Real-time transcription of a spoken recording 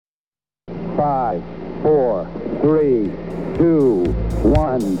5, 4, 3, 2,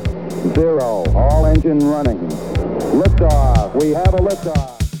 1, 0. All engine running. Liftoff. We have a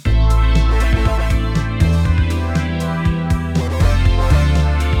liftoff.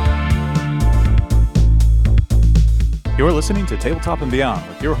 You're listening to Tabletop and Beyond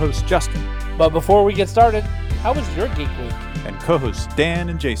with your host, Justin. But before we get started, how was your Geek Week? And co-hosts Dan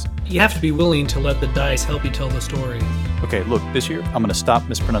and Jason. You have to be willing to let the dice help you tell the story. Okay, look, this year I'm going to stop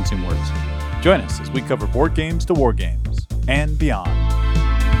mispronouncing words. Join us as we cover board games to war games and beyond.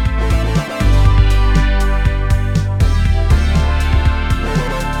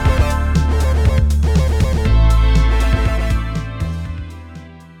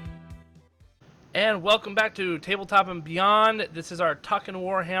 And welcome back to Tabletop and Beyond. This is our Talkin'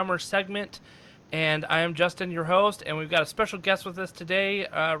 Warhammer segment, and I am Justin, your host, and we've got a special guest with us today,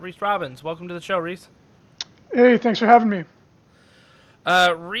 Reese Robbins. Welcome to the show, Reese. Hey, thanks for having me.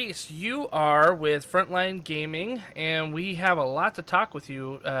 Reese, you are with Frontline Gaming, and we have a lot to talk with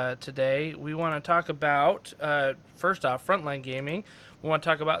you today. We want to talk about, first off, Frontline Gaming. We want to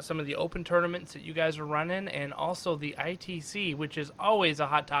talk about some of the open tournaments that you guys are running, and also the ITC, which is always a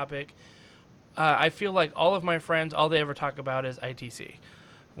hot topic. I feel like all of my friends, all they ever talk about is ITC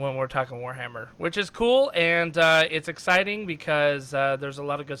when we're talking Warhammer, which is cool, and it's exciting because there's a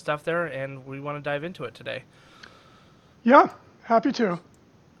lot of good stuff there, and we want to dive into it today. Yeah, happy to.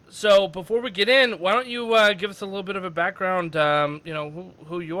 So before we get in, why don't you give us a little bit of a background,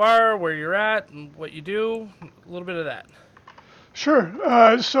 who you are, where you're at, and what you do, a little bit of that. Sure.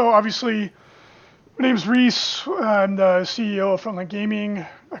 So obviously, my name's Reese. I'm the CEO of Frontline Gaming.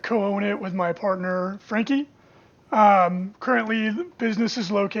 I co-own it with my partner, Frankie. Currently, the business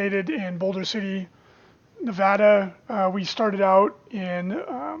is located in Boulder City, Nevada. We started out in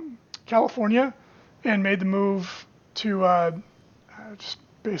California and made the move to just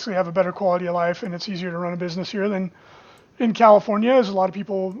basically have a better quality of life, and it's easier to run a business here than in California, as a lot of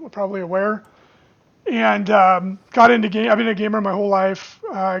people are probably aware. And got into game. I've been a gamer my whole life.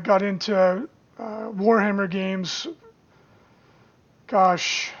 Got into Warhammer games,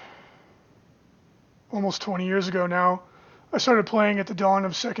 almost 20 years ago now. I started playing at the dawn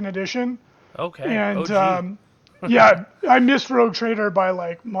of 2nd edition. Okay. And yeah, I missed Rogue Trader by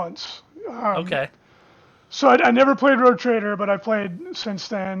like months. Okay. So I never played Rogue Trader, but I played since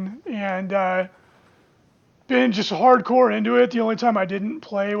then, and been just hardcore into it. The only time I didn't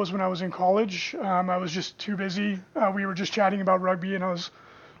play was when I was in college. I was just too busy. We were just chatting about rugby, and I was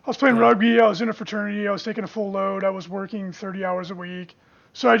playing rugby. I was in a fraternity. I was taking a full load. I was working 30 hours a week.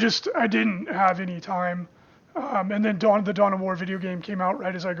 So I didn't have any time. And then the Dawn of War video game came out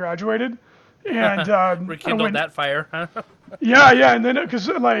right as I graduated. And rekindled that fire, huh? Yeah. And then, because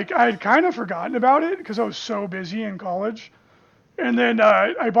like I had kind of forgotten about it because I was so busy in college. And then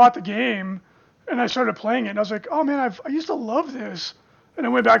I bought the game and I started playing it. And I was like, oh man, I used to love this. And I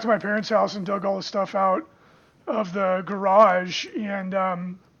went back to my parents' house and dug all the stuff out of the garage and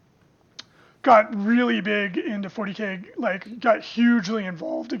got really big into 40K, like got hugely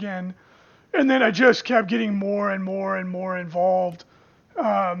involved again. And then I just kept getting more and more and more involved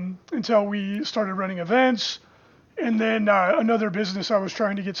until we started running events. And then another business I was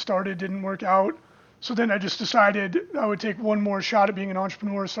trying to get started didn't work out. So then I just decided I would take one more shot at being an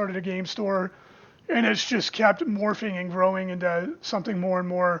entrepreneur, started a game store. And it's just kept morphing and growing into something more and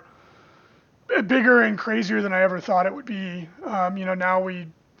more bigger and crazier than I ever thought it would be. Now we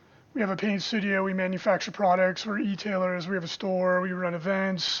have a paint studio, we manufacture products, we're e-tailers, we have a store, we run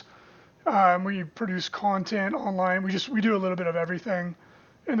events, we produce content online. We do a little bit of everything.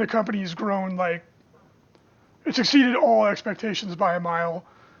 And the company's grown it's exceeded all expectations by a mile.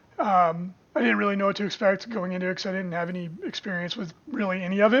 I didn't really know what to expect going into it because I didn't have any experience with really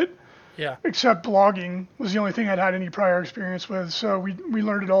any of it. Yeah. Except blogging was the only thing I'd had any prior experience with. So we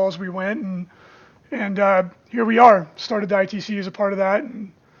learned it all as we went, and here we are. Started the ITC as a part of that,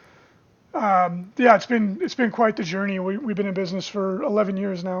 and it's been quite the journey. We've been in business for 11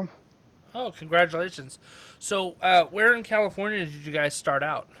 years now. Oh, congratulations! So, where in California did you guys start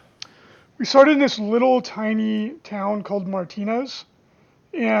out? We started in this little tiny town called Martinez,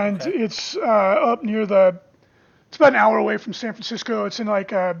 and it's up near it's about an hour away from San Francisco. It's in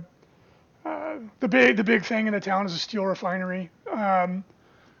the big thing in the town is a steel refinery.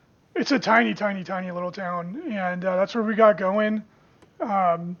 It's a tiny little town, and that's where we got going.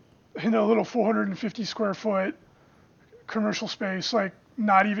 In a little 450 square foot commercial space,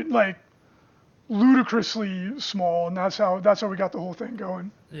 not even ludicrously small, and that's how we got the whole thing going.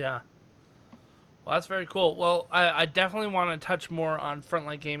 Yeah. Well, that's very cool. Well, I definitely want to touch more on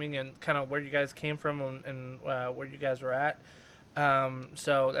Frontline Gaming and kind of where you guys came from and where you guys were at.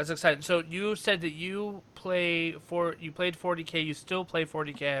 So that's exciting. So you said that you played 40K. You still play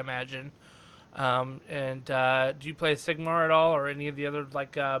 40K, I imagine. And do you play Sigmar at all, or any of the other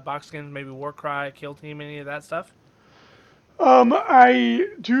like box skins, maybe Warcry, Kill Team, any of that stuff? I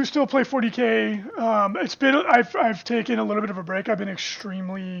do still play 40K. I've taken a little bit of a break. I've been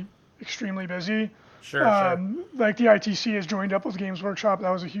extremely busy. Sure, sure. Like the ITC has joined up with Games Workshop.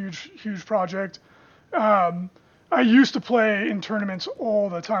 That was a huge project. I used to play in tournaments all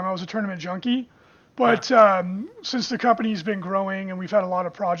the time. I was a tournament junkie. But since the company's been growing and we've had a lot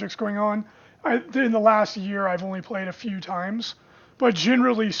of projects going on, in the last year I've only played a few times. But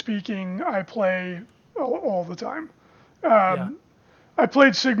generally speaking, I play all the time. I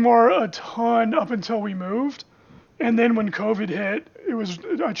played Sigmar a ton up until we moved. And then when COVID hit, it was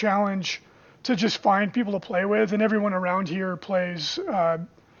a challenge to just find people to play with. And everyone around here plays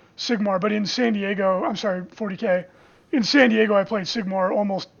Sigmar. But in San Diego, 40K. In San Diego, I played Sigmar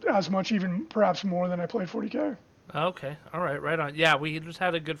almost as much, even perhaps more than I played 40K. Okay, all right on. Yeah, we just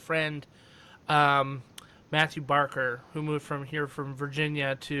had a good friend, Matthew Barker, who moved from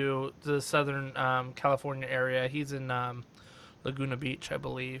Virginia to the Southern California area. He's in Laguna Beach, I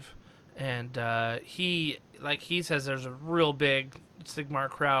believe, and he says there's a real big Sigmar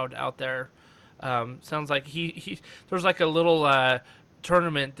crowd out there. Sounds like he there's like a little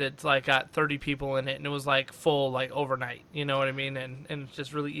tournament that's like got 30 people in it, and it was like full like overnight. You know what I mean? And it's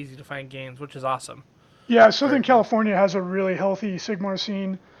just really easy to find games, which is awesome. Yeah, Southern California has a really healthy Sigmar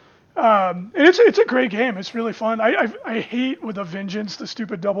scene. And it's a great game. It's really fun. I hate with a vengeance the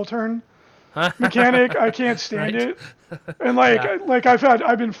stupid double turn mechanic. I can't stand it. And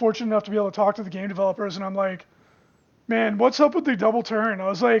I've been fortunate enough to be able to talk to the game developers, and I'm like, man, what's up with the double turn? I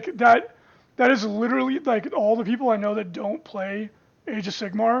was like, that is literally like all the people I know that don't play Age of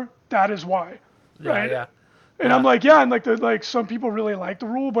Sigmar. That is why, right? Yeah. And I'm like, yeah, and like some people really like the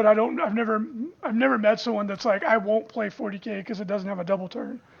rule, but I've never met someone that's like, I won't play 40K because it doesn't have a double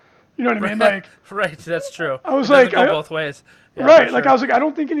turn. You know what I mean? Like, right, that's true. I was it like, go both ways. Yeah, right, like sure. I was like, I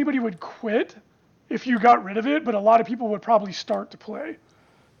don't think anybody would quit if you got rid of it, but a lot of people would probably start to play.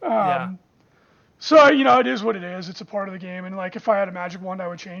 Yeah. So it is what it is. It's a part of the game, and like if I had a magic wand, I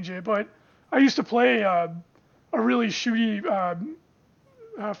would change it. But I used to play a really shooty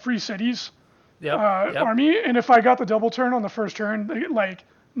Free Cities army, and if I got the double turn on the first turn, like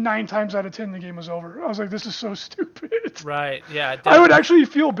 9 times out of 10 the game was over. I was like, this is so stupid. Right, yeah. I would actually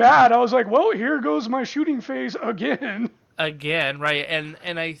feel bad. I was like, well, here goes my shooting phase again. Again, right.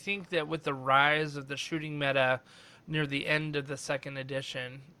 And I think that with the rise of the shooting meta near the end of the second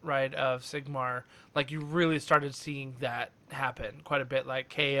edition, right, of Sigmar, like you really started seeing that happen quite a bit. Like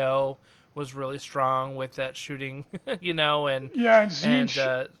KO was really strong with that shooting, and yeah, and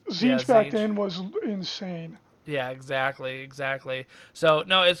Zinch back then was insane. Yeah, exactly. So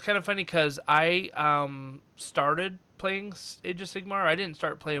no, it's kind of funny because I started playing Age of Sigmar. I didn't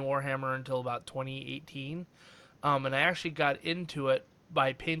start playing Warhammer until about 2018, and I actually got into it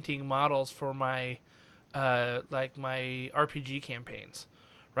by painting models for my my RPG campaigns.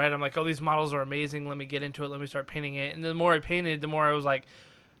 Right, I'm like, oh, these models are amazing. Let me get into it. Let me start painting it. And the more I painted, the more I was like,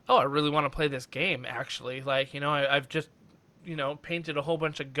 oh, I really want to play this game. Actually, I've just painted a whole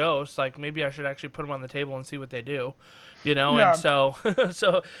bunch of ghosts. Like maybe I should actually put them on the table and see what they do, Yeah. And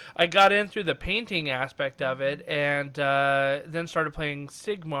so I got in through the painting aspect of it, and then started playing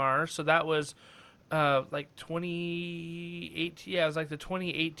Sigmar. So that was like 2018. Yeah, it was like the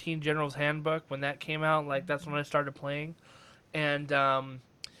 2018 General's Handbook when that came out. Like that's when I started playing, and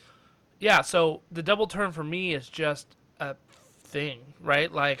yeah. So the double turn for me is just a thing,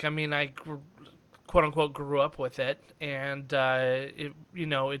 right? Like I mean, quote unquote grew up with it, and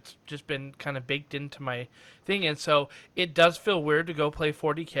it's just been kind of baked into my thing, and so it does feel weird to go play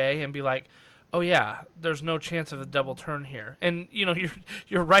 40K and be like, oh yeah, there's no chance of a double turn here. And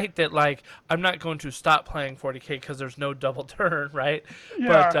you're right that like I'm not going to stop playing 40K because there's no double turn, right?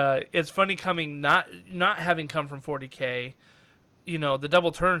 Yeah. But it's funny coming not having come from 40K, the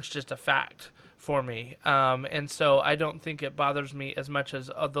double turn's just a fact for me, and so I don't think it bothers me as much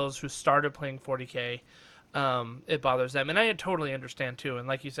as those who started playing 40K. It bothers them, and I totally understand too. And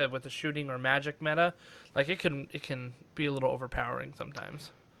like you said, with the shooting or magic meta, like it can be a little overpowering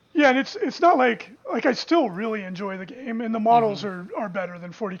sometimes. Yeah, and it's not like I still really enjoy the game, and the models are better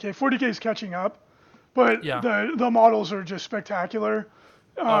than 40K. 40K is catching up, but the models are just spectacular.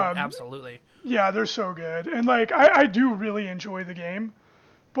 Absolutely. Yeah, they're so good, and like I do really enjoy the game,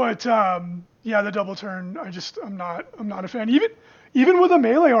 but yeah, the double turn, I'm not a fan. Even with a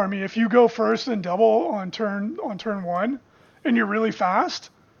melee army, if you go first and double on turn 1, and you're really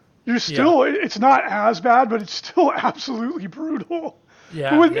fast, you're still, it's not as bad, but it's still absolutely brutal.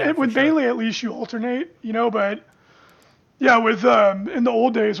 Yeah. With yeah, for sure. Melee, at least you alternate, but yeah, with in the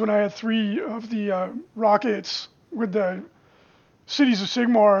old days when I had 3 of the rockets with the Cities of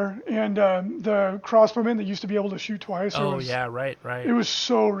Sigmar and the crossbowmen that used to be able to shoot twice. Oh yeah, right. It was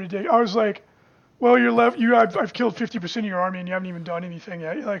so ridiculous. I was like, well, you're left. I've killed 50% of your army and you haven't even done anything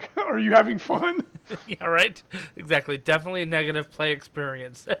yet. You're like, are you having fun? Yeah, right. Exactly. Definitely a negative play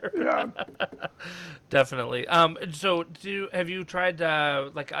experience there. Yeah. Definitely. So have you tried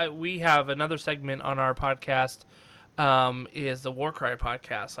we have another segment on our podcast is the Warcry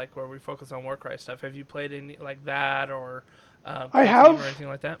podcast, like where we focus on Warcry stuff. Have you played any like that or I have or anything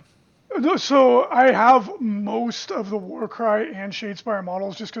like that? So I have most of the Warcry and Shadespire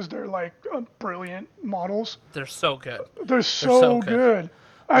models just because they're like brilliant models. They're so good. They're so good.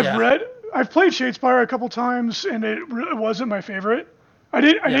 I've Yeah. played Shadespire a couple times and it wasn't my favorite. I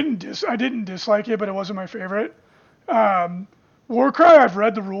didn't dislike it, but it wasn't my favorite. Warcry, I've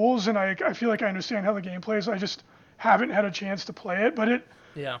read the rules and I feel like I understand how the game plays. I just haven't had a chance to play it, but it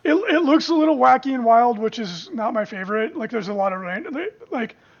looks a little wacky and wild, which is not my favorite. Like there's a lot of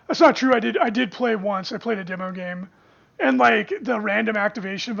that's not true. I did play once. I played a demo game, and like the random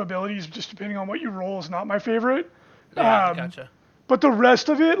activation of abilities, just depending on what you roll, is not my favorite. Yeah, gotcha. But the rest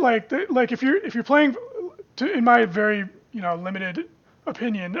of it, like if you're playing, in my very limited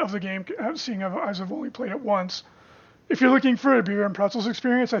opinion of the game, seeing as I've only played it once, if you're looking for a beer and pretzels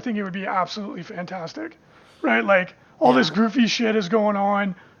experience, I think it would be absolutely fantastic, right? Like all this goofy shit is going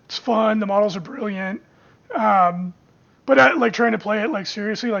on. It's fun. The models are brilliant. But like trying to play it like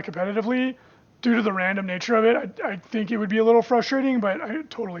seriously, like competitively, due to the random nature of it, I think it would be a little frustrating. But I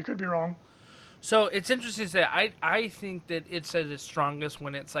totally could be wrong. So it's interesting to say. I think that it's at its strongest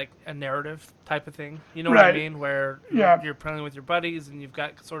when it's like a narrative type of thing. You know what I mean? Where you're playing with your buddies and you've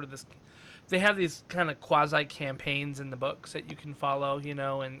got sort of this. They have these kind of quasi campaigns in the books that you can follow,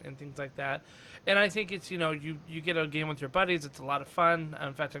 and things like that. And I think it's, you get a game with your buddies. It's a lot of fun.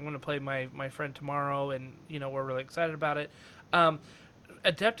 In fact, I'm going to play my friend tomorrow, and, we're really excited about it.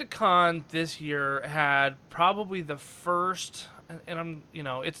 Adepticon this year had probably the first, and it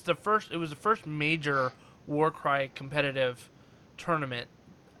was the first major Warcry competitive tournament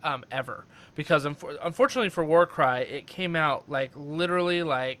ever. Because unfortunately for Warcry, it came out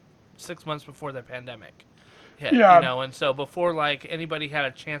literally 6 months before the pandemic hit, and so before anybody had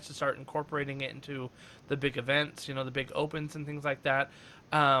a chance to start incorporating it into the big events, the big opens and things like that,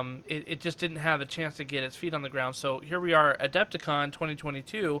 it just didn't have a chance to get its feet on the ground. So here we are, Adepticon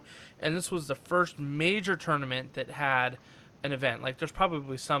 2022, and this was the first major tournament that had an event. Like there's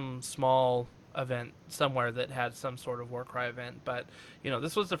probably some small event somewhere that had some sort of Warcry event, but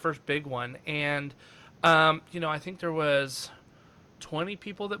this was the first big one, and I think there was 20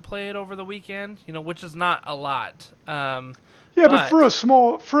 people that played over the weekend, which is not a lot. But for a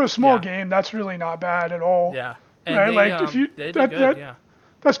small game, that's really not bad at all. Yeah, and right?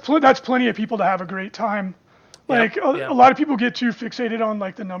 That's plenty of people to have a great time. Like a lot of people get too fixated on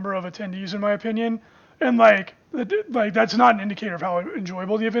the number of attendees, in my opinion, and that's not an indicator of how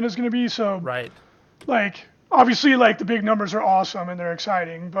enjoyable the event is going to be. So right, obviously the big numbers are awesome and they're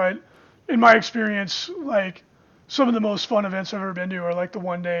exciting, but in my experience, some of the most fun events I've ever been to are the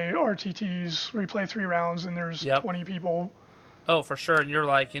one-day RTTs where you play 3 rounds and there's 20 people. Oh, for sure. And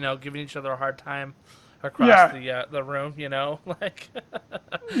you're giving each other a hard time across the room, Yeah,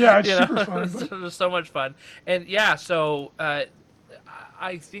 it's super fun. It's so much fun. And so I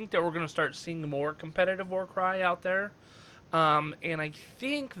think that we're going to start seeing more competitive Warcry out there. And I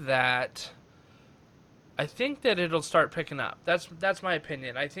think that it'll start picking up. That's my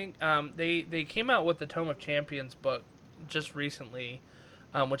opinion. I think they came out with the Tome of Champions book just recently,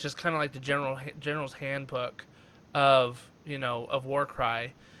 which is kind of like the general's handbook of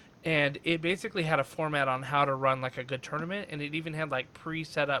Warcry, and it basically had a format on how to run a good tournament, and it even had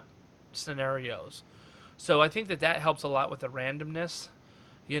pre-set up scenarios. So I think that helps a lot with the randomness,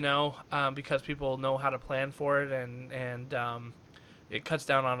 because people know how to plan for it, and it cuts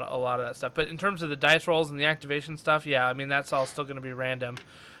down on a lot of that stuff. But in terms of the dice rolls and the activation stuff, that's all still going to be random.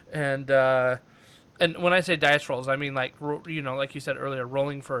 And when I say dice rolls, I mean like you said earlier,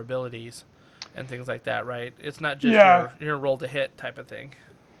 rolling for abilities and things like that, right? It's not just your roll to hit type of thing.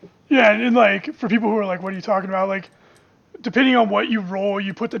 Yeah, and for people who are what are you talking about? Depending on what you roll,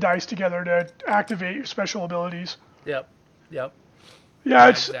 you put the dice together to activate your special abilities. Yep. Yeah,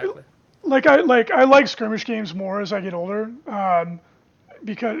 it's exactly. I like skirmish games more as I get older.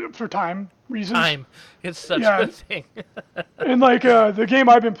 because for time reasons. Time. It's such Yeah. a thing. And like the game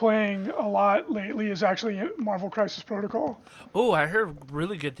I've been playing a lot lately is actually Marvel Crisis Protocol. Oh, I heard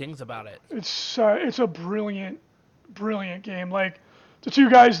really good things about it. It's a brilliant game. Like the two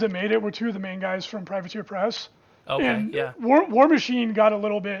guys that made it were two of the main guys from Privateer Press. Okay, And yeah. War Machine got a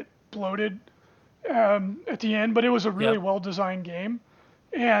little bit bloated at the end, but it was a really Yep. well designed game.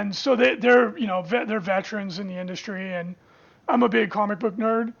 And so they're they're veterans in the industry, and I'm a big comic book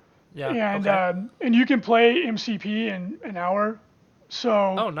nerd. Yeah. And okay. and you can play MCP in an hour. So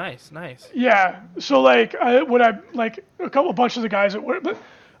Oh, nice. yeah. So like a bunch of the guys at work, but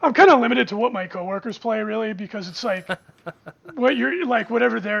I'm kind of limited to what my coworkers play really, because it's like what you're like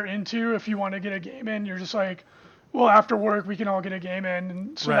whatever they're into. If you want to get a game in, you're just like, well, after work we can all get a game in,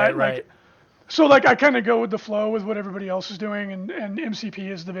 and so Right, that right. like. So like I kind of go with the flow with what everybody else is doing, and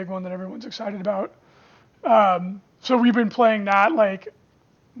MCP is the big one that everyone's excited about. So we've been playing that like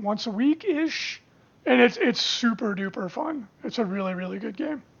once a week ish, and it's super duper fun. It's a really really good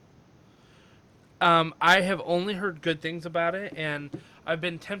game. I have only heard good things about it, and I've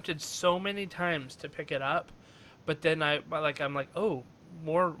been tempted so many times to pick it up, but then I'm like, oh,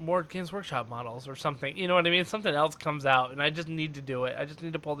 more Games Workshop models or something. You know what I mean? Something else comes out, and I just need to do it. I just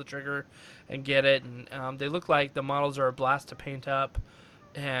need to pull the trigger and get it. And they look like the models are a blast to paint up,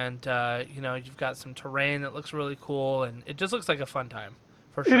 and you've got some terrain that looks really cool, and it just looks like a fun time.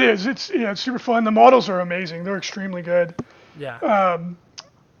 For sure. It is. It's super fun. The models are amazing. They're extremely good. Yeah.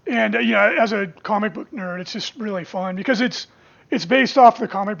 And as a comic book nerd, it's just really fun because it's based off the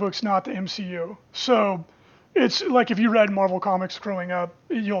comic books, not the MCU. So it's like if you read Marvel comics growing up,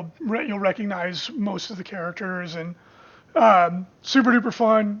 you'll recognize most of the characters, and super duper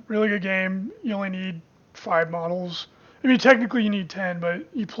fun, really good game. You only need 5 models. I mean, technically you need 10, but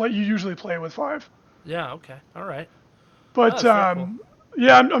you usually play with 5. Yeah. Okay. All right. But that's very cool.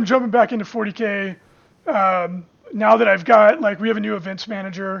 yeah, I'm jumping back into 40K now that I've got we have a new events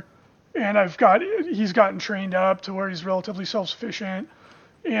manager, and he's gotten trained up to where he's relatively self-sufficient,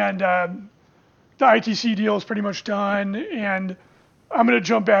 and the ITC deal is pretty much done, and I'm gonna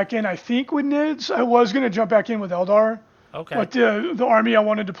jump back in. I think with Nids. I was gonna jump back in with Eldar, Okay. but the army I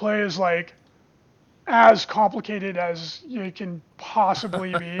wanted to play is like as complicated as you can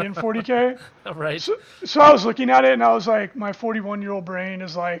possibly be in 40K. Right. So I was looking at it and I was like, my 41-year-old brain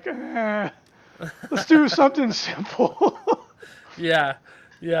is like, let's do something simple. Yeah.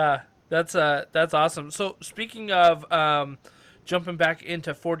 That's awesome. So speaking of jumping back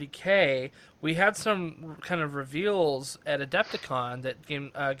into 40K, we had some kind of reveals at Adepticon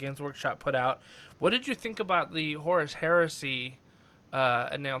that Games Workshop put out. What did you think about the Horus Heresy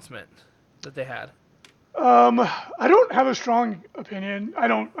announcement that they had? I don't have a strong opinion.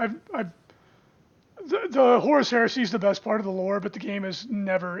 The Horus Heresy is the best part of the lore, but the game has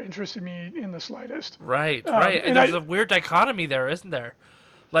never interested me in the slightest. Right. And and there's a weird dichotomy there, isn't there?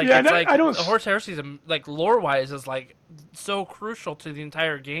 Like, Yeah, it's and like I don't the Horus Heresy, like lore-wise, is like so crucial to the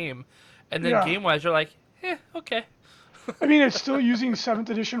entire game, and then Yeah. game-wise, you're like, okay. I mean, it's still using 7th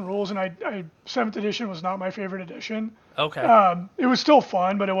edition rules, and 7th edition was not my favorite edition. Okay. It was still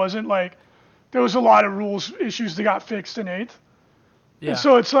fun, but it wasn't like there was a lot of rules issues that got fixed in 8th. Yeah. And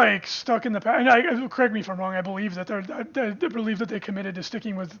so it's like stuck in the past. And correct me if I'm wrong. I believe that they believe that they committed to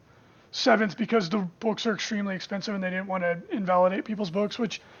sticking with 7th because the books are extremely expensive and they didn't want to invalidate people's books,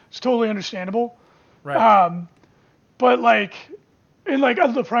 which is totally understandable. right. But like the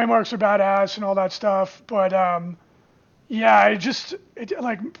Primarchs are badass and all that stuff. But yeah,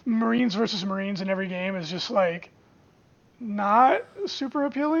 like Marines versus Marines in every game is just like not super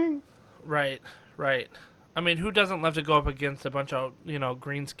appealing. Right. I mean, who doesn't love to go up against a bunch of,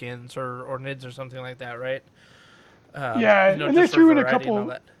 greenskins or nids or something like that, right? Yeah, and they just for threw in a variety and all couple.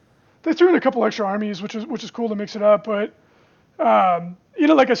 that. They threw in a couple extra armies, which is cool to mix it up. But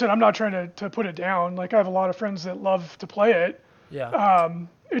like I said, I'm not trying to put it down. Like I have a lot of friends that love to play it. Yeah.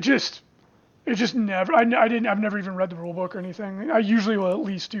 It just never. I've never even read the rule book or anything. I usually will at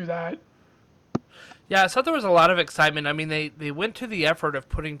least do that. Yeah, I thought there was a lot of excitement. I mean, they went to the effort of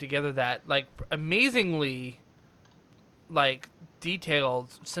putting together that, like, amazingly, like, detailed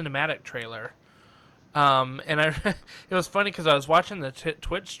cinematic trailer. And it was funny because I was watching the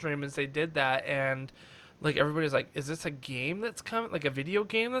Twitch stream as they did that, and, like, everybody's like, is this a game that's coming, like, a video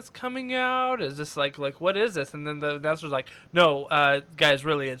game that's coming out? Is this, like what is this? And then the announcer's like, no, guys,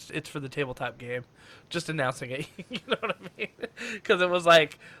 really, it's for the tabletop game. Just announcing it, you know what I mean? Because it was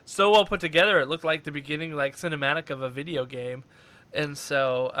like so well put together. It looked like the beginning, like cinematic of a video game, and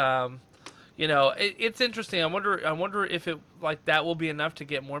so it's interesting. I wonder if it like that will be enough to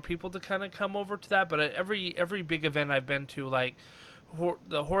get more people to kind of come over to that. But every big event I've been to, like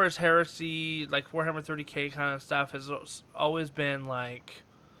the Horus Heresy, like Warhammer 30K kind of stuff, has always been like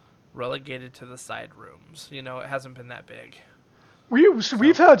relegated to the side rooms. You know, it hasn't been that big.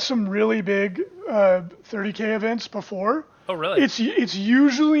 We've had some really big 30K events before. Oh, really? It's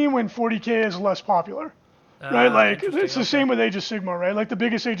usually when 40K is less popular, right? Like it's the same with Age of Sigmar, right? Like the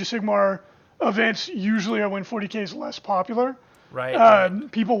biggest Age of Sigmar events usually are when 40K is less popular.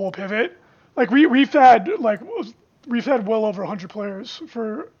 Right. People will pivot. Like we've had well over 100 players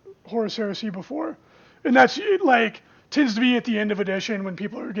for Horus Heresy before, and that's like tends to be at the end of edition when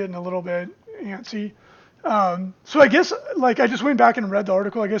people are getting a little bit antsy. So I guess like I just went back and read the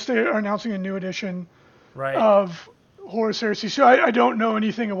article. I guess they are announcing a new edition of Horus Heresy. So I don't know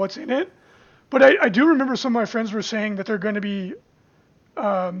anything of what's in it, but I do remember some of my friends were saying that they're going to be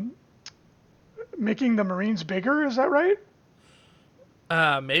making the Marines bigger. Is that right?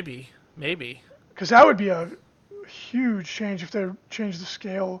 Maybe. Because that would be a huge change if they change the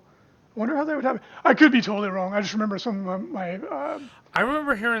scale. I wonder how that would happen. I could be totally wrong. I just remember some of my. I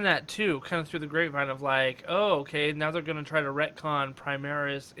remember hearing that too, kind of through the grapevine of like, oh, okay, now they're going to try to retcon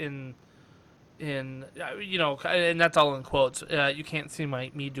Primaris in you know, and that's all in quotes. You can't see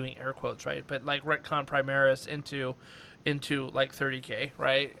me doing air quotes, right? But like retcon Primaris into like 30K,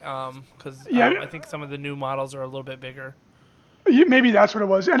 right? Because I think some of the new models are a little bit bigger. Maybe that's what it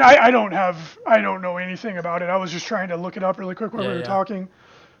was, and I don't know anything about it. I was just trying to look it up really quick while we were talking,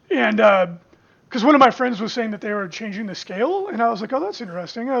 and because one of my friends was saying that they were changing the scale, and I was like, oh, that's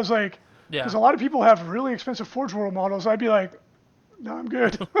interesting. I was like, because a lot of people have really expensive Forge World models. I'd be like, no, I'm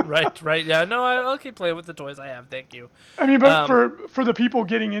good. right, yeah, no, I'll keep playing with the toys I have. Thank you. I mean, but for the people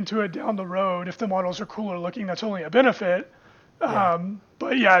getting into it down the road, if the models are cooler looking, that's only a benefit.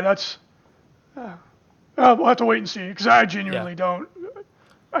 But yeah, that's. We'll have to wait and see because I genuinely don't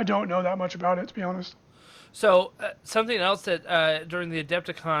know that much about it, to be honest. So something else that during the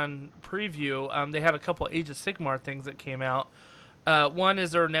Adepticon preview, they had a couple Age of Sigmar things that came out. One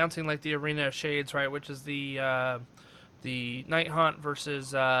is they're announcing like the Arena of Shades, right, which is the Night Haunt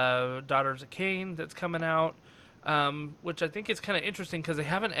versus Daughters of Cain that's coming out, which I think is kind of interesting because they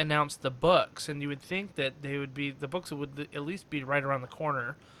haven't announced the books, and you would think that the books would at least be right around the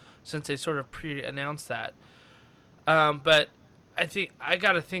corner, since they sort of pre-announced that. But I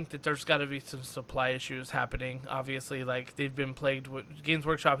got to think that there's got to be some supply issues happening. Obviously, like Games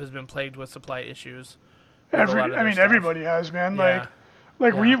Workshop has been plagued with supply issues. Everybody has, man. Yeah.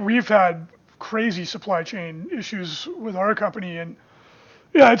 We've had crazy supply chain issues with our company, and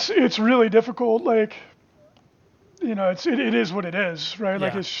yeah, it's really difficult. Like, you know, it is what it is, right? Yeah.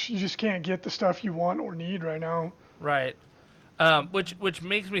 Like you just can't get the stuff you want or need right now. Right. Which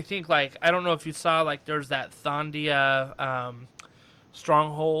makes me think, like, I don't know if you saw, like, there's that Thondia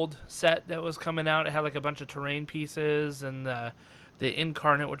Stronghold set that was coming out. It had, like, a bunch of terrain pieces and the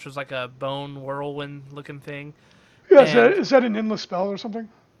Incarnate, which was, like, a bone whirlwind looking thing. Yeah, is that an endless spell or something?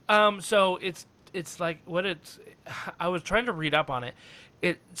 So it's like, I was trying to read up on it.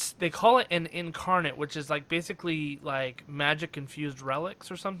 They call it an Incarnate, which is, like, basically, like, magic-infused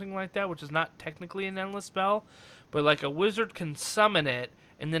relics or something like that, which is not technically an endless spell. But like a wizard can summon it,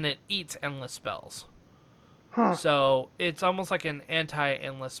 and then it eats endless spells. Huh. So it's almost like an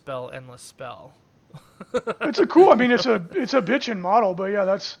anti-endless spell. It's a bitchin' model, but yeah,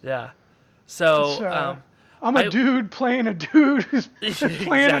 that's. Yeah. So I'm a dude playing a dude who's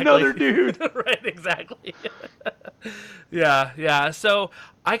playing another dude. Right, exactly. Yeah. So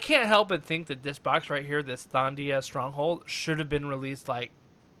I can't help but think that this box right here, this Thondia Stronghold, should have been released like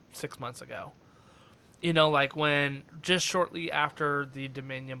 6 months ago. You know, like when just shortly after the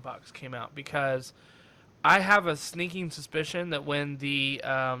Dominion box came out, because I have a sneaking suspicion that when the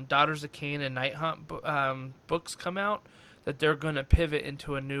Daughters of Cain and Night Haunt books come out, that they're going to pivot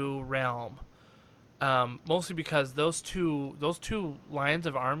into a new realm. Mostly because those two lines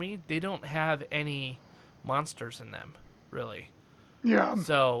of army, they don't have any monsters in them, really. Yeah.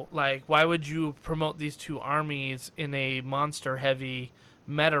 So, like, why would you promote these two armies in a monster-heavy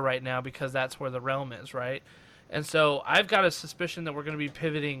meta right now, because that's where the realm is, right? And so I've got a suspicion that we're going to be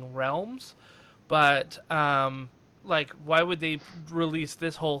pivoting realms, but like, why would they release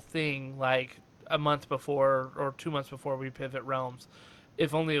this whole thing like a month before or 2 months before we pivot realms?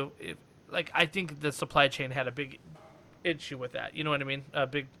 Like, I think the supply chain had a big issue with that. You know what I mean? A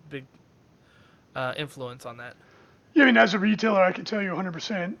big influence on that. Yeah, I mean, as a retailer, I can tell you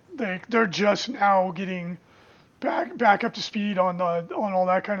 100%. They're just now getting back up to speed on all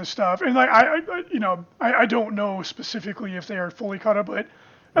that kind of stuff. And like I don't know specifically if they are fully caught up, but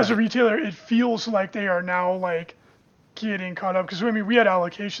as a retailer, it feels like they are now like getting caught up, because I mean we had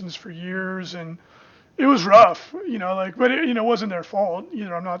allocations for years, and it was rough, but it wasn't their fault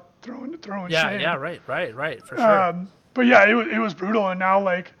either. I'm not throwing Yeah, shade. yeah, right, for sure. But yeah, it was brutal, and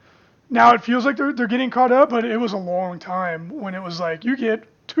now it feels like they're getting caught up, but it was a long time when it was like you get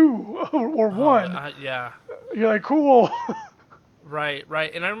 2 or 1. Yeah. You're like, cool. Right.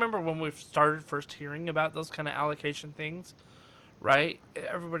 And I remember when we started first hearing about those kind of allocation things, right?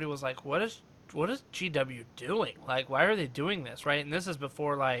 Everybody was like, what is GW doing? Like, why are they doing this, right? And this is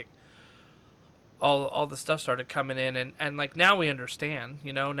before, like, all the stuff started coming in, and like, now we understand,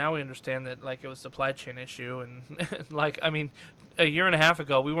 now we understand that, like, it was a supply chain issue, and like, I mean, a year and a half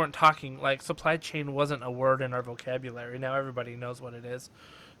ago, we weren't talking, like, supply chain wasn't a word in our vocabulary. Now everybody knows what it is.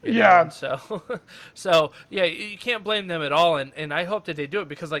 Yeah. So yeah, you can't blame them at all, and I hope that they do it,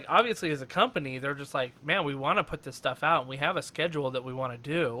 because, like, obviously as a company, they're just like, man, we want to put this stuff out, and we have a schedule that we want to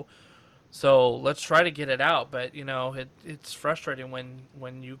do, so let's try to get it out. But it's frustrating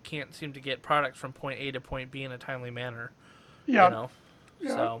when you can't seem to get product from point A to point B in a timely manner. Yeah. Yeah.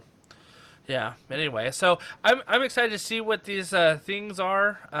 So yeah. But anyway, so I'm excited to see what these things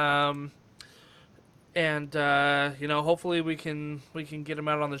are. And hopefully we can get them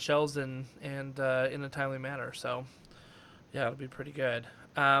out on the shelves and in a timely manner. So yeah, it'll be pretty good.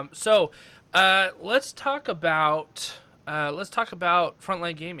 So let's talk about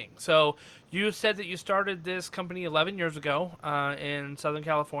Frontline Gaming. So you said that you started this company 11 years ago in Southern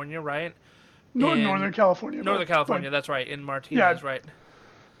California, right? Northern California. Northern California, that's right, in Martinez, right?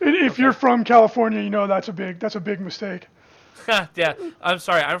 If you're from California, that's a big mistake. Yeah, I'm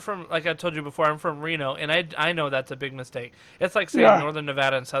sorry. I'm from, like I told you before, I'm from Reno, and I know that's a big mistake. It's like saying Northern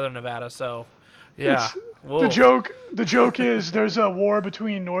Nevada and Southern Nevada, so yeah. The joke is there's a war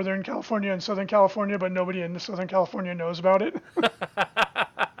between Northern California and Southern California, but nobody in Southern California knows about it.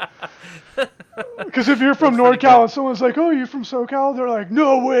 Because if you're from NorCal and someone's like, "Oh, you're from SoCal," they're like,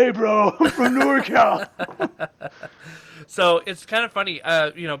 "No way, bro, I'm from NorCal." So it's kind of funny,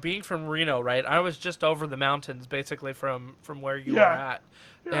 being from Reno, right? I was just over the mountains, basically from where you are at,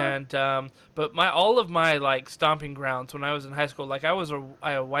 and but all of my, like, stomping grounds when I was in high school, like, I was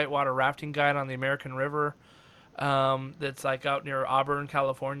a whitewater rafting guide on the American River, that's, like, out near Auburn,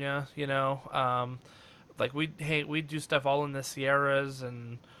 California. Like, we'd do stuff all in the Sierras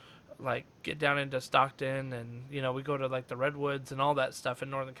and, like, get down into Stockton, and we go to, like, the Redwoods and all that stuff in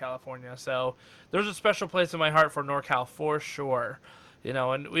Northern California. So there's a special place in my heart for NorCal for sure.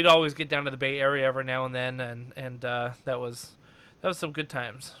 And we'd always get down to the Bay Area every now and then, and that was some good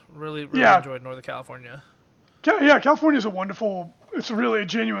times. Really enjoyed Northern California. Yeah, California's it's really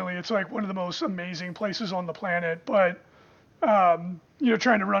genuinely, it's like one of the most amazing places on the planet. But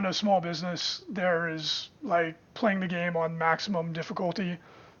trying to run a small business there is like playing the game on maximum difficulty.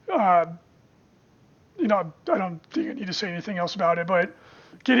 I don't think I need to say anything else about it, but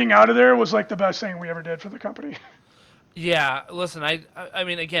getting out of there was like the best thing we ever did for the company. Yeah, listen, I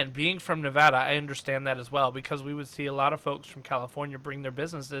mean, again, being from Nevada, I understand that as well, because we would see a lot of folks from California bring their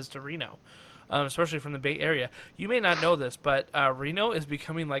businesses to Reno, especially from the Bay Area. You may not know this, but Reno is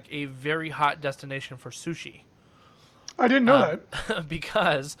becoming like a very hot destination for sushi. I didn't know that.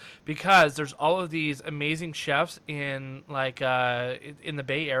 because there's all of these amazing chefs in in the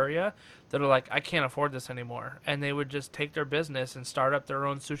Bay Area that are like, I can't afford this anymore, and they would just take their business and start up their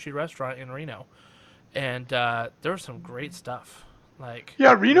own sushi restaurant in Reno, and there was some great stuff.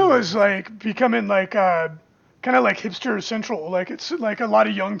 Reno is like becoming like kind of like hipster central. Like it's like a lot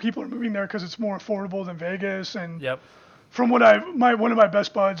of young people are moving there because it's more affordable than Vegas. And from what one of my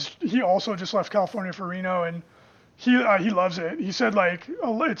best buds, he also just left California for Reno, and he loves it. He said like,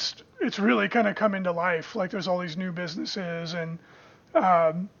 oh, it's really kind of come into life. Like there's all these new businesses, and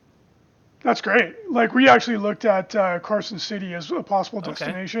that's great. Like we actually looked at Carson City as a possible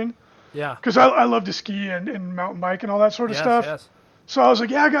destination. Yeah. Because I love to ski and mountain bike and all that sort of stuff. Yes. So I was like,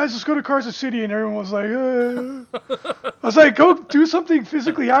 yeah, guys, let's go to Carson City. And everyone was like, I was like, go do something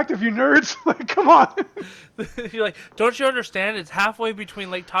physically active, you nerds. Like, come on. You're like, don't you understand? It's halfway between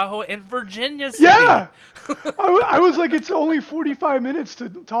Lake Tahoe and Virginia City. Yeah. I was like, it's only 45 minutes to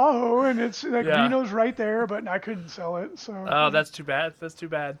Tahoe, and it's like Reno's right there, but I couldn't sell it. So. Oh, that's too bad. That's too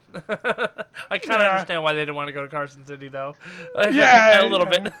bad. I kind of understand why they didn't want to go to Carson City, though. Yeah. A little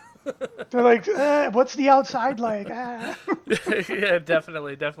bit. They're like, what's the outside like? Yeah,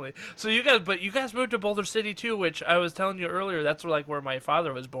 definitely. So you guys moved to Boulder City too, which I was telling you earlier. That's where my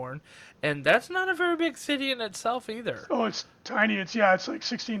father was born, and that's not a very big city in itself either. Oh, it's tiny. It's like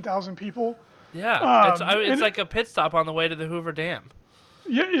 16,000 people. Yeah, it's like a pit stop on the way to the Hoover Dam.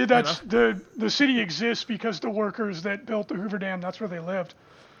 Yeah, that's the city exists because the workers that built the Hoover Dam, that's where they lived.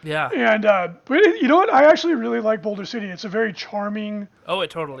 Yeah. And but you know what? I actually really like Boulder City. It's a very charming. Oh,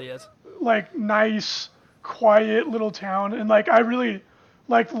 it totally is. like nice, quiet little town, and like I really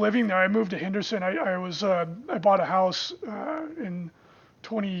liked living there. I moved to Henderson. I bought a house in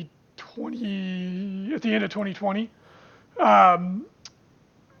 2020, at the end of 2020.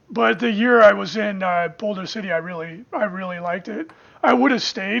 But the year I was in Boulder City, I really liked it. I would have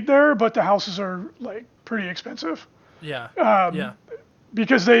stayed there, but the houses are like pretty expensive. Yeah.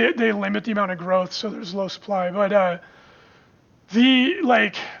 Because they limit the amount of growth, so there's low supply. But the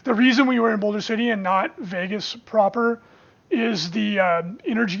reason we were in Boulder City and not Vegas proper is the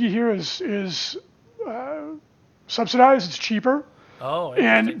energy here is subsidized. It's cheaper. Oh.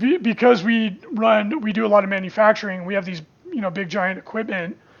 And because we do a lot of manufacturing, we have these big giant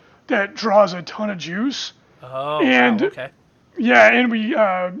equipment that draws a ton of juice. Oh. And okay. Yeah, and we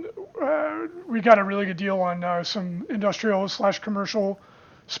got a really good deal on some industrial/commercial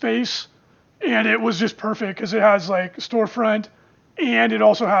space, and it was just perfect because it has like storefront, and it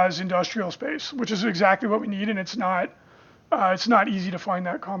also has industrial space, which is exactly what we need, and it's not easy to find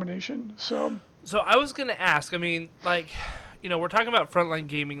that combination. So I was gonna ask. I mean, like, we're talking about Frontline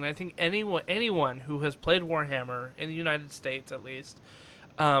Gaming, and I think anyone who has played Warhammer in the United States, at least,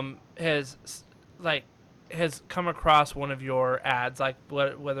 has come across one of your ads, like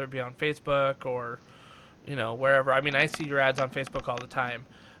whether it be on Facebook or, wherever. I mean, I see your ads on Facebook all the time,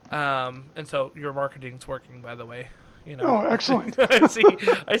 and so your marketing's working, by the way. Oh, excellent. I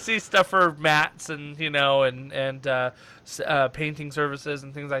see stuff for mats and painting services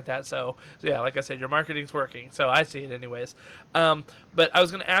and things like that. So yeah, like I said, your marketing's working. So I see it anyways. But I was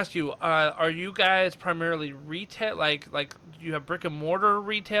going to ask you, are you guys primarily retail? Like do you have brick and mortar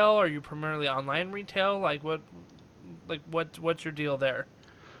retail? Are you primarily online retail? What's your deal there?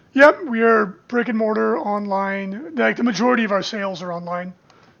 Yep, we are brick and mortar online. Like the majority of our sales are online,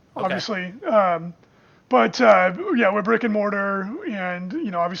 obviously. But yeah, we're brick and mortar,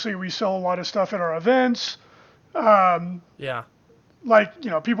 and obviously we sell a lot of stuff at our events. Yeah. Like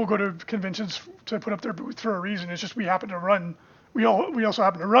people go to conventions to put up their booth for a reason. It's just we also happen to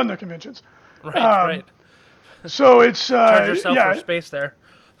run the conventions. Right. So it's charge yourself for space there.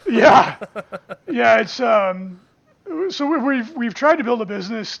 Yeah. Yeah. It's so we've tried to build a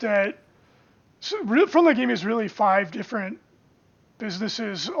business that Frontline Gaming is really 5 different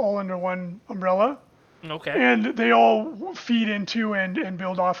businesses all under one umbrella. Okay. And they all feed into and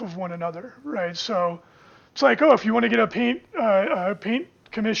build off of one another, right? So it's like, if you want to get a painting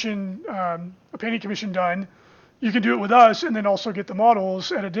commission done, you can do it with us, and then also get the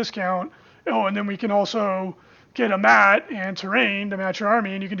models at a discount. Oh, and then we can also get a mat and terrain to match your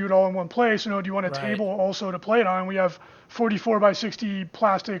army, and you can do it all in one place. Do you want a table also to play it on? We have 44 by 60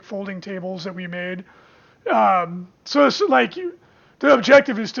 plastic folding tables that we made. So it's like the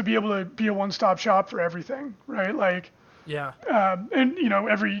objective is to be able to be a one-stop shop for everything, right? Like, yeah. And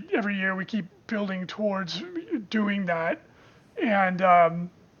every year we keep building towards doing that, and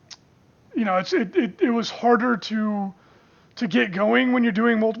it was harder to get going when you're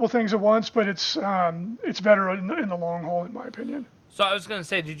doing multiple things at once, but it's better in the long haul, in my opinion. So I was gonna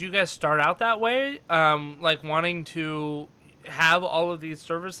say, did you guys start out that way, like wanting to have all of these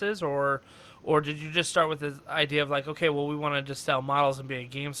services, or did you just start with this idea of like, okay, well, we want to just sell models and be a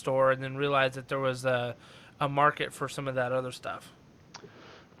game store, and then realize that there was a market for some of that other stuff?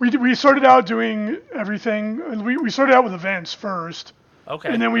 We started out doing everything. We started out with events first. Okay.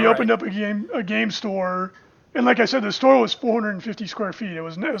 And then we opened up a game store. And like I said, the store was 450 square feet. It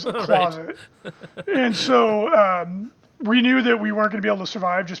was a closet. And so we knew that we weren't going to be able to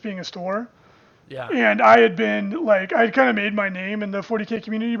survive just being a store. Yeah. And I had kind of made my name in the 40K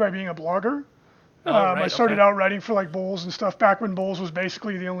community by being a blogger. I started out writing for like Bowls and stuff back when Bowls was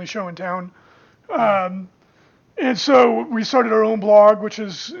basically the only show in town. And so we started our own blog, which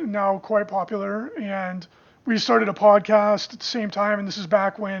is now quite popular. And we started a podcast at the same time. And this is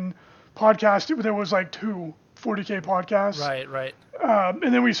back when there was like 2 40K podcasts. Right.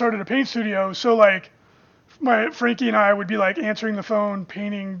 And then we started a paint studio. So like Frankie and I would be like answering the phone,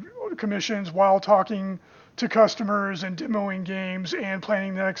 painting commissions while talking to customers and demoing games and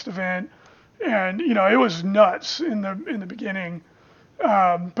planning the next event. And it was nuts in the beginning.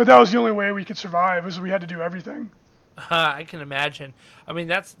 But that was the only way we could survive, is we had to do everything. I can imagine. I mean,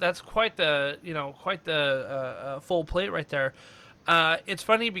 that's quite the full plate right there. It's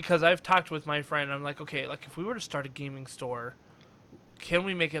funny because I've talked with my friend. I'm like, okay, like if we were to start a gaming store, can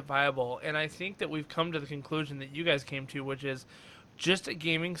we make it viable? And I think that we've come to the conclusion that you guys came to, which is just a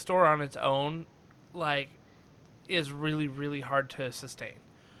gaming store on its own, like, is really, really hard to sustain.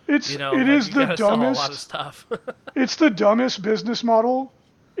 It is the dumbest. Sell a lot of stuff. It's the dumbest business model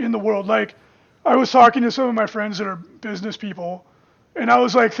in the world. Like, I was talking to some of my friends that are business people, And I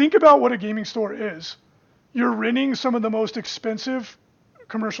was like, think about what a gaming store is. You're renting some of the most expensive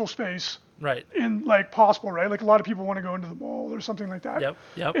commercial space Right. in like possible, right? Like a lot of people want to go into the mall or something like that.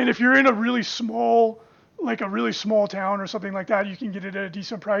 Yep. And if you're in a really small town or something like that, you can get it at a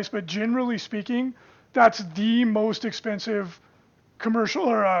decent price. But generally speaking, that's the most expensive commercial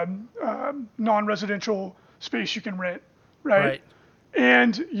or non-residential space you can rent, right?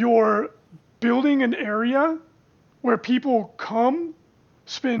 And you're building an area where people come,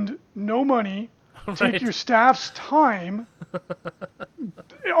 spend no money, take your staff's time,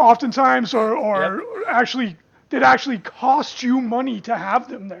 oftentimes, or actually, it actually costs you money to have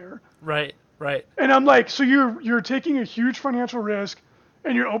them there. Right. And I'm like, so you're taking a huge financial risk,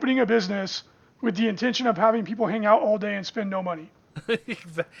 and you're opening a business with the intention of having people hang out all day and spend no money.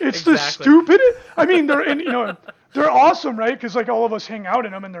 It's the stupidest. I mean, they're awesome, right? Because like all of us hang out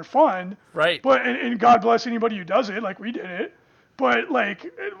in them and they're fun. Right. But and God bless anybody who does it, like we did it. But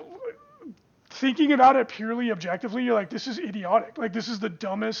like thinking about it purely objectively, you're like, this is idiotic. Like this is the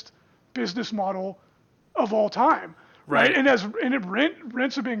dumbest business model of all time. Right. And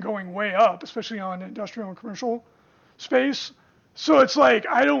rents have been going way up, especially on industrial and commercial space. So it's like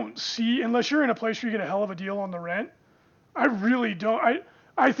I don't see, unless you're in a place where you get a hell of a deal on the rent, I really don't.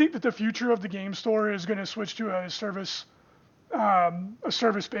 I think that the future of the game store is going to switch to a service-based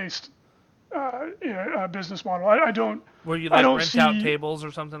business model. I don't. Where you like rent out tables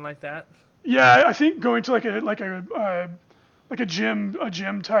or something like that? Yeah, I think going to like a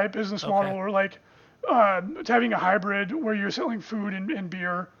gym type business model, or like having a hybrid where you're selling food and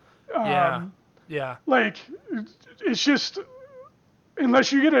beer. Yeah. Like it's just,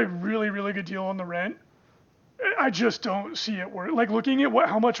 unless you get a really, really good deal on the rent, I just don't see it work. Like looking at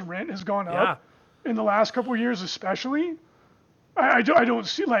how much rent has gone up in the last couple of years, especially, I don't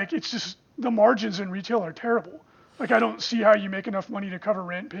see, like, it's just the margins in retail are terrible. Like I don't see how you make enough money to cover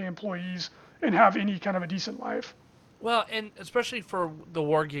rent, pay employees, and have any kind of a decent life. Well, and especially for the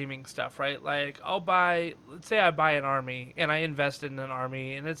wargaming stuff, right? Like let's say I buy an army and I invest in an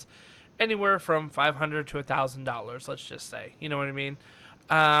army, and it's anywhere from $500 to $1,000, let's just say. You know what I mean?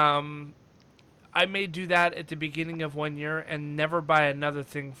 I may do that at the beginning of 1 year and never buy another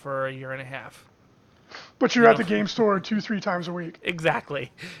thing for a year and a half. But you're at the game store 2-3 times a week.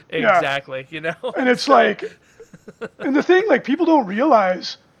 Exactly. You know? And it's like, and the thing, like, people don't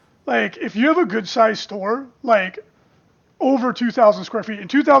realize, like, if you have a good sized store, like, over 2,000 square feet, and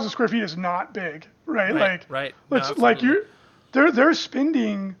 2,000 square feet is not big, right? Right. Let's, like, they're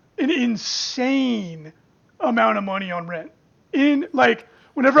spending an insane amount of money on rent.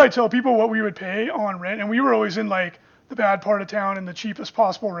 Whenever I tell people what we would pay on rent, and we were always in like the bad part of town and the cheapest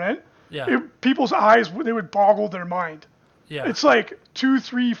possible rent, people's eyes, they would boggle their mind. Yeah. It's like 2,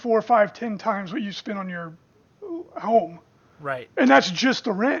 3, 4, 5, 10 times what you spend on your home. Right. And that's just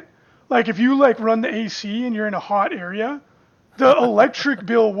the rent. Like if you like run the AC and you're in a hot area, the electric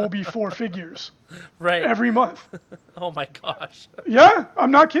bill will be 4 figures. Right. Every month. Oh my gosh. Yeah,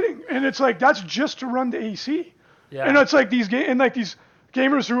 I'm not kidding. And it's like, that's just to run the AC. Yeah. And it's like these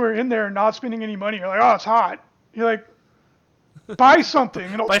gamers who are in there not spending any money are like, oh, it's hot. You're like, buy something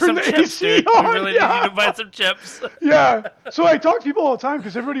and I'll turn the chips, AC dude. on. We really need you to buy some chips. Yeah. So I talk to people all the time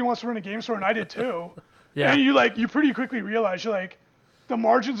because everybody wants to run a game store, and I did too. Yeah. And you pretty quickly realize you're like, the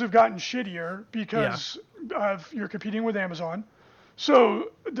margins have gotten shittier because you're competing with Amazon.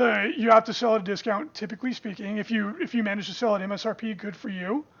 So you have to sell at a discount, typically speaking. If you manage to sell at MSRP, good for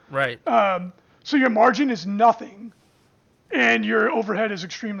you. Right. So your margin is nothing, and your overhead is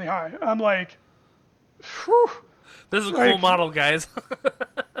extremely high. I'm like, whew. This is a cool model, guys.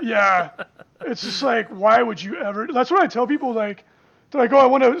 Yeah. It's just like, why would you ever? That's what I tell people. Like, they're like, oh, I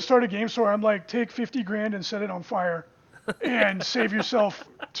want to start a game store. I'm like, take $50,000 and set it on fire, and save yourself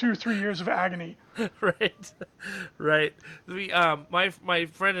 2-3 years of agony. Right. My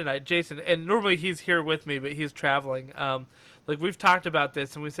friend and I, Jason, and normally he's here with me, but he's traveling. Like we've talked about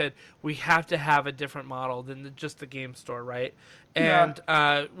this, and we said we have to have a different model than just the game store, right? And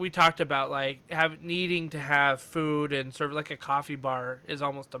we talked about like needing to have food and serve, like a coffee bar is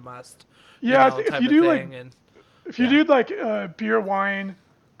almost a must. Yeah, if you do like beer, wine,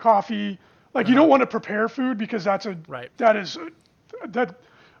 coffee, like you don't want to prepare food because that is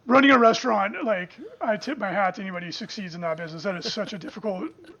running a restaurant. Like I tip my hat to anybody who succeeds in that business. That is such a difficult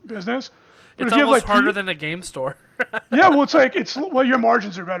business. But it's almost harder than a game store. Yeah, well, your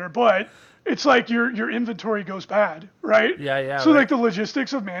margins are better, but it's like your inventory goes bad, right? Yeah. So like the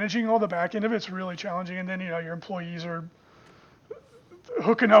logistics of managing all the back end of it's really challenging, and then your employees are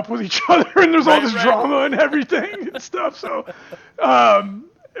hooking up with each other, and there's all this drama and everything and stuff. So,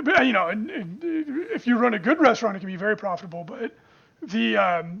 but and if you run a good restaurant, it can be very profitable. But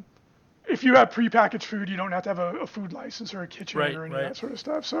if you have prepackaged food, you don't have to have a food license or a kitchen Right, or any right. of that sort of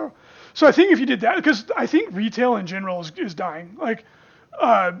stuff. So I think if you did that, because I think retail in general is dying. Like,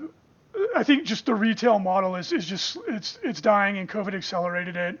 I think just the retail model is just it's dying, and COVID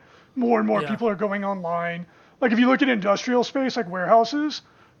accelerated it. More and more Yeah. people are going online. Like if you look at industrial space, like warehouses,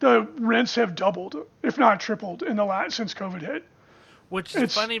 the rents have doubled, if not tripled, since COVID hit. Which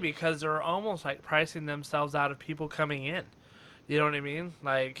is funny because they're almost like pricing themselves out of people coming in. You know what I mean?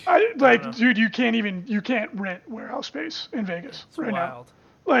 Like, I don't know. Dude, you can't rent warehouse space in Vegas It's right wild.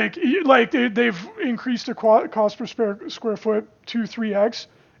 now. They've increased the cost per square foot 2-3x,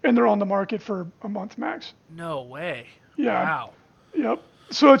 and they're on the market for a month max. No way. Yeah. Wow. Yep.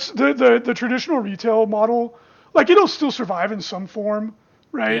 So it's the traditional retail model. Like it'll still survive in some form,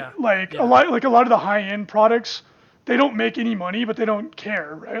 right? Yeah. Like Yeah. a lot of the high end products, they don't make any money, but they don't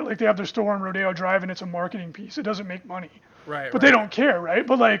care, right? Like they have their store on Rodeo Drive, and it's a marketing piece. It doesn't make money. Right. But they don't care, right?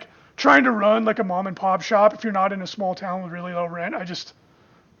 But like trying to run like a mom and pop shop, if you're not in a small town with really low rent, I just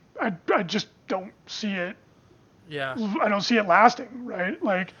don't see it. Yeah. I don't see it lasting, right?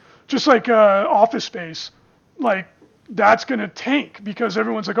 Like just like office space, like that's gonna tank because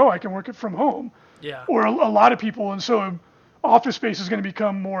everyone's like, oh, I can work it from home, Yeah. or a lot of people, and so office space is going to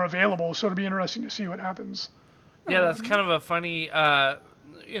become more available. So it'll be interesting to see what happens. Yeah, that's kind of a funny, a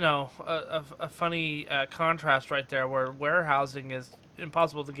funny contrast right there, where warehousing is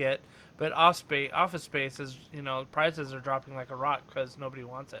impossible to get, but office space is, prices are dropping like a rock because nobody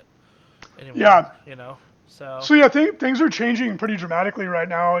wants it anymore. Yeah. So yeah, I think things are changing pretty dramatically right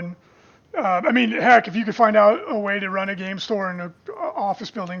now, and I mean, heck, if you could find out a way to run a game store in an office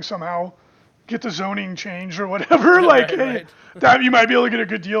building somehow, get the zoning changed or whatever, Right. that you might be able to get a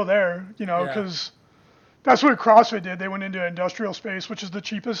good deal there, Yeah. because that's what CrossFit did. They went into industrial space, which is the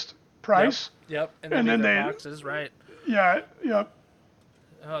cheapest price. Yep. And And then then the they- boxes, right? Yeah, yep,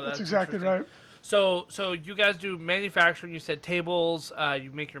 Oh, that's exactly interesting. right. So you guys do manufacturing. You said tables.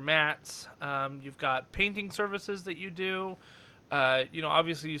 You make your mats. You've got painting services that you do.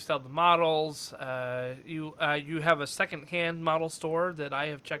 Obviously you sell the models. You have a second-hand model store that I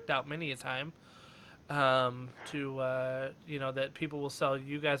have checked out many a time. That people will sell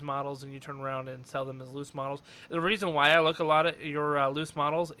you guys models and you turn around and sell them as loose models. The reason why I look a lot at your loose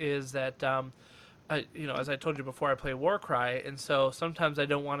models is that, as I told you before, I play Warcry, and so sometimes I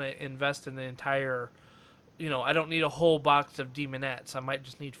don't want to invest in the entire, I don't need a whole box of demonettes. I might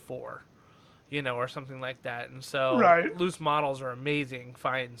just need 4, or something like that. And so Right. loose models are amazing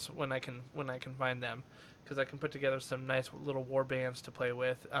finds when I can find them, because I can put together some nice little war bands to play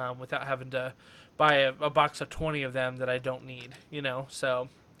with without having to buy a box of 20 of them that I don't need, so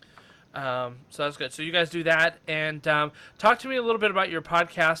that's good. So you guys do that, and talk to me a little bit about your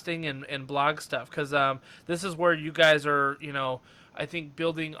podcasting and blog stuff, because this is where you guys are, I think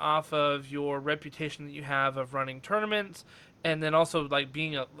building off of your reputation that you have of running tournaments, and then also like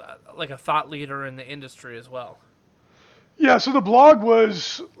being a thought leader in the industry as well. Yeah, so the blog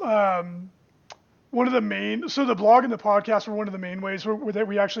was one of the main. So the blog and the podcast were one of the main ways that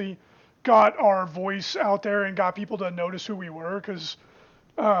we actually got our voice out there and got people to notice who we were. Because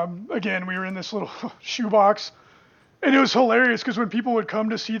again, we were in this little shoebox, and it was hilarious because when people would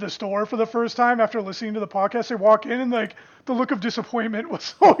come to see the store for the first time after listening to the podcast, they walk in and like the look of disappointment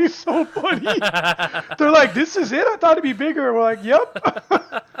was always so funny. They're like, "This is it? I thought it'd be bigger." We're like, "Yep."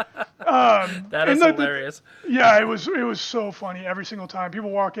 That is hilarious. Yeah, it was so funny every single time. People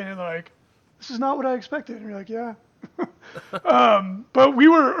walk in and they're like, "This is not what I expected." And you're like, "Yeah." But we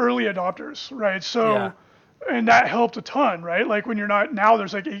were early adopters, right? So, Yeah. And that helped a ton, right? Like when you're not, now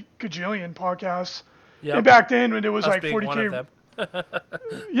there's like 8 gajillion podcasts. Yep. And back then when it was Us like being 40K. one of them.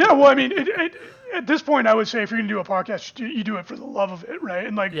 Yeah, well, I mean, at this point, I would say if you're going to do a podcast, you do it for the love of it, right?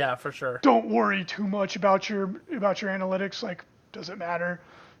 And like, Yeah, for sure. don't worry too much about your analytics. Like, does it matter?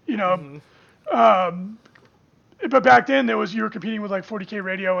 But back then you were competing with like 40K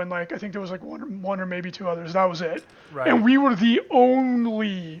Radio, and like I think there was like one or maybe 2 others. That was it. Right. And we were the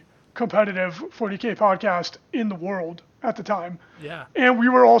only competitive 40K podcast in the world at the time. Yeah. And we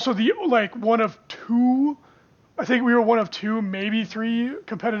were also one of 2. I think we were one of 2, maybe 3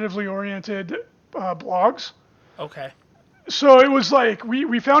 competitively oriented blogs. Okay. So it was like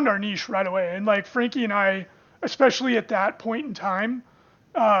we found our niche right away, and like Frankie and I, especially at that point in time,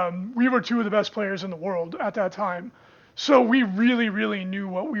 we were 2 of the best players in the world at that time. So we really, really knew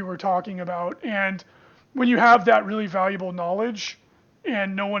what we were talking about. And when you have that really valuable knowledge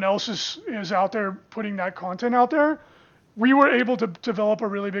and no one else is out there putting that content out there, we were able to develop a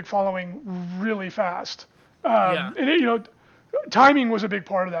really big following really fast. Yeah. And timing was a big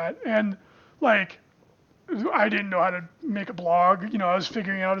part of that. And like I didn't know how to make a blog. I was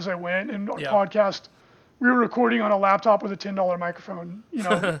figuring it out as I went. And our Yeah. podcast, we were recording on a laptop with a $10 microphone,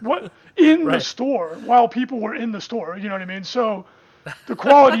 what in the Right. store while people were in the store. You know what I mean? So the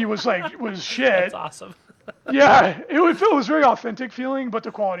quality was shit. That's awesome. Yeah, it was very authentic feeling, but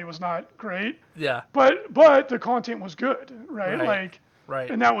the quality was not great. Yeah. But the content was good, right? Right. Right.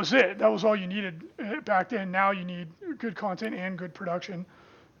 And that was it. That was all you needed back then. Now you need good content and good production,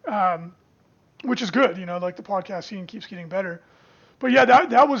 which is good. Like the podcast scene keeps getting better. But yeah,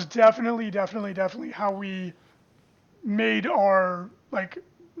 that was definitely how we made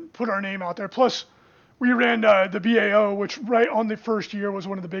put our name out there. Plus, we ran the BAO, which right on the first year was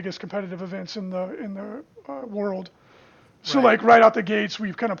one of the biggest competitive events in the world. So right out the gates,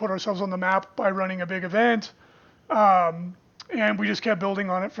 we've kind of put ourselves on the map by running a big event, and we just kept building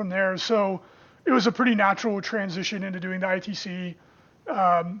on it from there. So it was a pretty natural transition into doing the ITC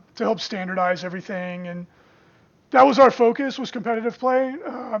to help standardize everything, and that was our focus, was competitive play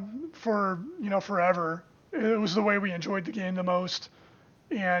for forever. It was the way we enjoyed the game the most,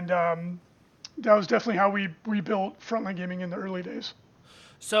 and that was definitely how we built Frontline Gaming in the early days.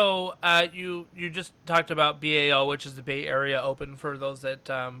 So you just talked about BAO, which is the Bay Area Open for those that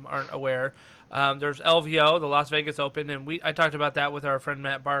aren't aware. There's LVO, the Las Vegas Open, and I talked about that with our friend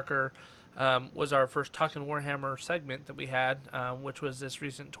Matt Barker. Was our first Talkin' Warhammer segment that we had, which was this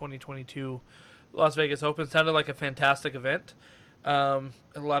recent 2022 Las Vegas Open. Sounded like a fantastic event. A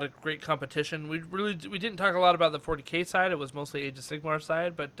lot of great competition. We didn't talk a lot about the 40K side. It was mostly Age of Sigmar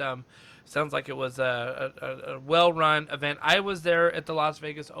side, but sounds like it was a well-run event. I was there at the Las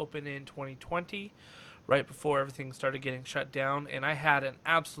Vegas Open in 2020, right before everything started getting shut down, and I had an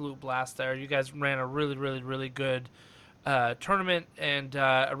absolute blast there. You guys ran a really, really, really good tournament and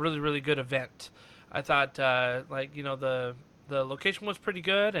a really, really good event. I thought, the location was pretty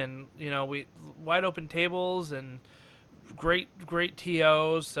good, and we wide open tables and great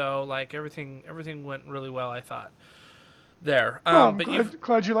TOs. So everything went really well, I thought. There.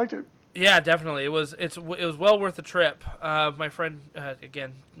 Glad you liked it. Yeah, definitely. It was well worth the trip. My friend,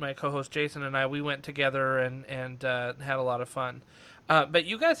 again, my co-host Jason and I, we went together and had a lot of fun. But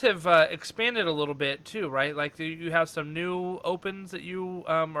you guys have expanded a little bit too, right? Like you have some new opens that you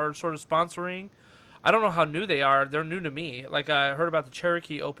are sort of sponsoring. I don't know how new they are. They're new to me. Like I heard about the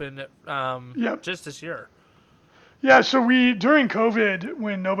Cherokee Open just this year. Yeah, so during COVID,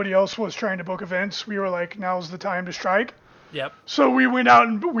 when nobody else was trying to book events, we were like, now's the time to strike. Yep. So we went out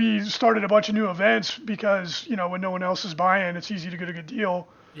and we started a bunch of new events because, when no one else is buying, it's easy to get a good deal.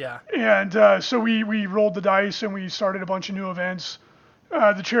 Yeah. And so we rolled the dice and we started a bunch of new events.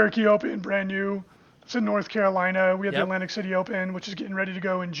 The Cherokee Open, brand new. It's in North Carolina. We have the Atlantic City Open, which is getting ready to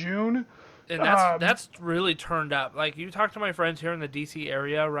go in June. And that's really turned up. Like, you talk to my friends here in the D.C.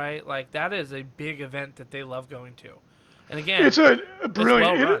 area, right? Like, that is a big event that they love going to. And again, it's a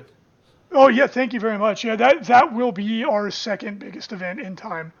brilliant. It's well run. Oh yeah, thank you very much. Yeah, that will be our second biggest event in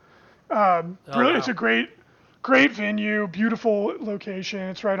time. Brilliant. Wow. It's a great venue, beautiful location.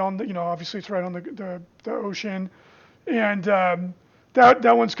 It's right on obviously it's right on the ocean, and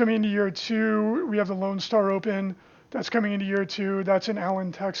that one's coming into year 2. We have the Lone Star Open that's coming into year 2. That's in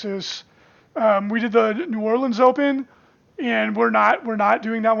Allen, Texas. We did the New Orleans Open, and we're not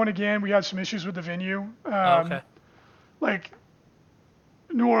doing that one again. We had some issues with the venue. Okay. Like,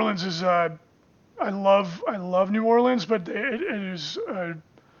 New Orleans is I love New Orleans, but it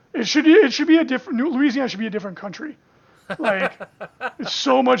should be a different. Louisiana should be a different country. Like, it's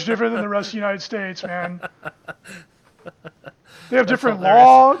so much different than the rest of the United States, man. They have different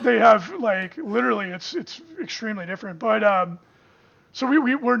law. They have literally it's extremely different. But so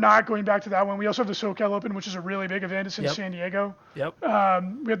we're not going back to that one. We also have the SoCal Open, which is a really big event. It's in San Diego. Yep. We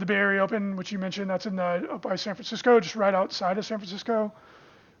have the Bay Area Open, which you mentioned. That's up by San Francisco, just right outside of San Francisco.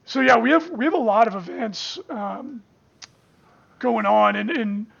 So yeah, we have a lot of events going on,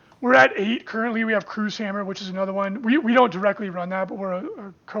 and we're at 8 currently. We have Cruise Hammer, which is another one. We don't directly run that, but we're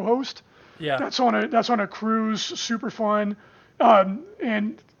a co-host. Yeah. That's on a cruise, super fun.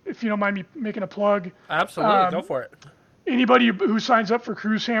 And if you don't mind me making a plug, Absolutely, go for it. Anybody who signs up for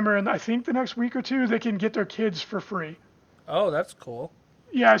Cruise Hammer, and I think the next week or 2, they can get their kids for free. Oh, that's cool.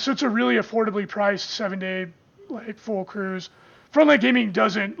 Yeah, so it's a really affordably priced 7-day full cruise. Frontline Gaming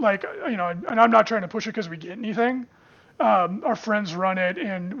doesn't and I'm not trying to push it because we get anything. Our friends run it,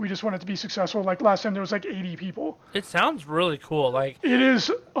 and we just want it to be successful. Like last time, there was 80 people. It sounds really cool. Like, it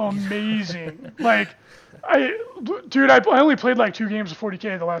is amazing. I only played 2 games of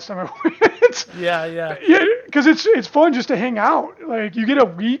 40K the last time I went. Yeah, because it's fun just to hang out. You get a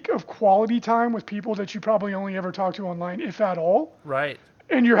week of quality time with people that you probably only ever talk to online, if at all. right.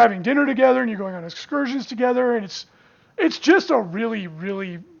 and you're having dinner together and you're going on excursions together, and it's just a really,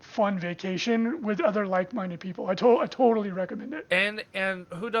 really fun vacation with other like-minded people. I totally recommend it. And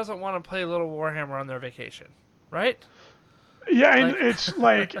who doesn't want to play a little Warhammer on their vacation, right? Yeah, and it's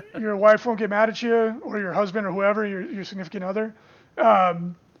like your wife won't get mad at you, or your husband, or whoever, your significant other,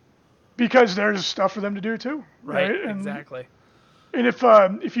 because there's stuff for them to do too, right? And, exactly. And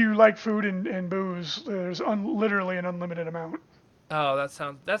if you like food and booze, there's literally an unlimited amount. Oh, that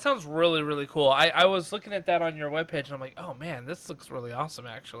sounds really, really cool. I was looking at that on your webpage, and I'm like, oh man, this looks really awesome.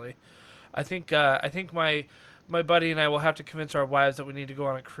 Actually, I think my buddy and I will have to convince our wives that we need to go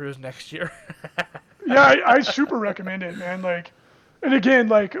on a cruise next year. Yeah, I super recommend it, man. Like, and again,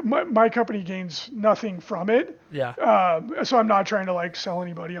 like my company gains nothing from it. Yeah. So I'm not trying to like sell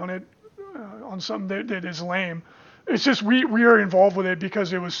anybody on it, on something that is lame. It's just we are involved with it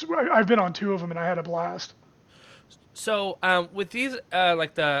because I've been on 2 of them and I had a blast. So with these,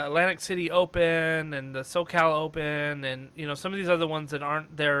 like the Atlantic City Open and the SoCal Open, and some of these other ones that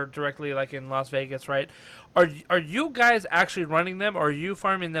aren't there directly, like in Las Vegas, right? Are you guys actually running them, or are you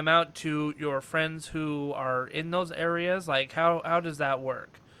farming them out to your friends who are in those areas? Like how does that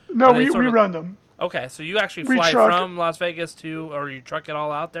work? No, we run them. Okay, so you actually fly from Las Vegas or you truck it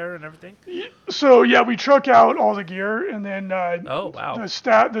all out there and everything? So yeah, we truck out all the gear, and then oh wow, the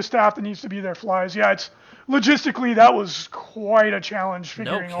staff that needs to be there flies. Yeah, it's logistically that was quite a challenge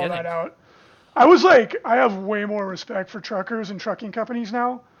figuring all that out. I was like, I have way more respect for truckers and trucking companies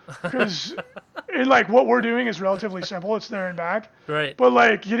now, because like what we're doing is relatively simple. It's there and back. Right. But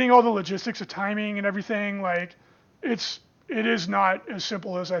like getting all the logistics of timing and everything, like it is not as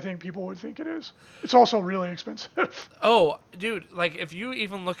simple as I think people would think it is. It's also really expensive. Oh, dude, like if you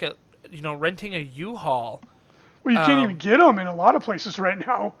even look at, renting a U-Haul. Well, you can't even get them in a lot of places right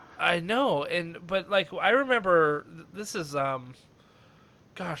now. I know, but like I remember this is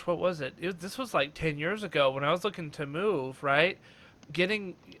gosh, what was it? This was like 10 years ago when I was looking to move, right?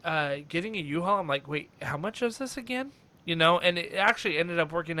 Getting a U-Haul, I'm like, wait, how much is this again? And it actually ended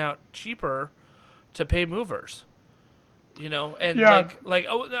up working out cheaper to pay movers. And yeah. like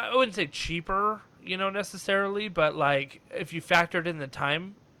I wouldn't say cheaper, necessarily, but like if you factored in the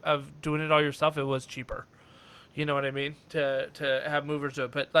time of doing it all yourself, it was cheaper. You know what I mean? To have movers do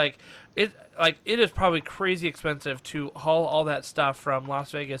it, but it is probably crazy expensive to haul all that stuff from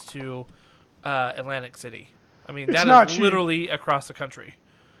Las Vegas to Atlantic City. I mean, that is literally across the country.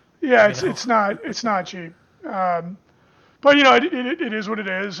 Yeah, it's not cheap. But it is what it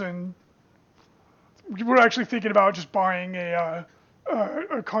is, and we're actually thinking about just buying a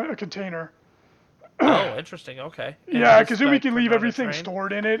container. Oh, interesting. Okay. And yeah, because then we can leave everything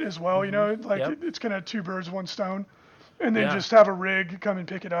stored in it as well. Mm-hmm. It's kind of 2 birds, 1 stone, and then just have a rig come and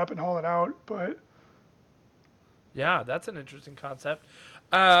pick it up and haul it out. But yeah, that's an interesting concept.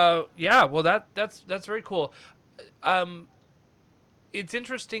 Yeah, well that's very cool. It's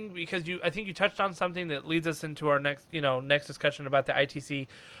interesting because I think you touched on something that leads us into our next discussion about the ITC.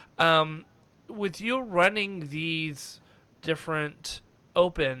 With you running these different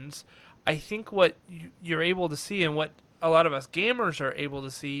opens, I think what you're able to see, and what a lot of us gamers are able to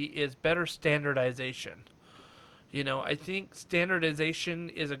see, is better standardization. I think standardization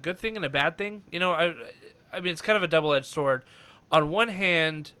is a good thing and a bad thing. I mean, it's kind of a double-edged sword. On one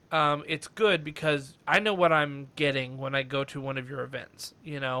hand, it's good because I know what I'm getting when I go to one of your events,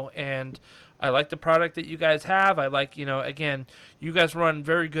 and I like the product that you guys have. I like, again, you guys run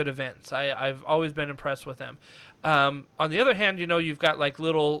very good events. I've always been impressed with them. On the other hand, you've got like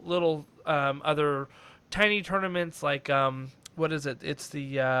little other tiny tournaments, like what is it? It's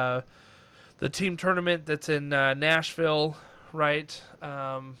the team tournament that's in Nashville, right?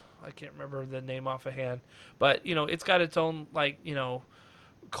 I can't remember the name offhand, but it's got its own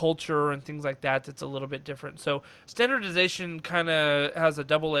culture and things like that that's a little bit different. So standardization kind of has a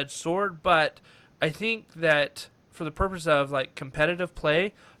double-edged sword, but I think that for the purpose of competitive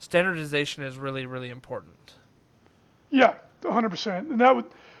play, standardization is really, really important. Yeah, 100%. And that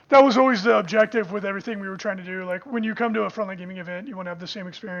was always the objective with everything we were trying to do. Like when you come to a Frontline Gaming event, you want to have the same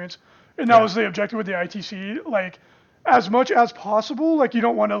experience, and that was the objective with the ITC. As much as possible, you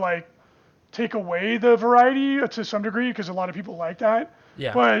don't want to take away the variety to some degree, because a lot of people like that.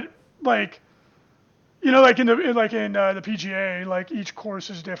 Yeah. But in the PGA, each course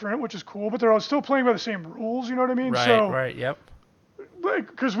is different, which is cool. But they're all still playing by the same rules. You know what I mean? Right. Yep.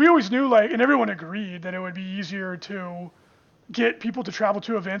 Because we always knew, and everyone agreed that it would be easier to get people to travel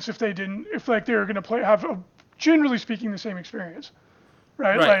to events if they were going to have generally speaking, the same experience,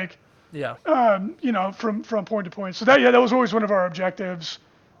 right? Yeah. From point to point. So that was always one of our objectives,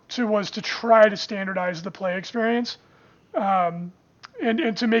 was to try to standardize the play experience.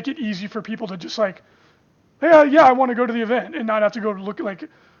 and to make it easy for people to just like, yeah, I want to go to the event and not have to go look like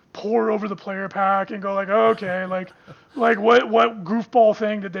pour over the player pack and go like, oh, okay, like what goofball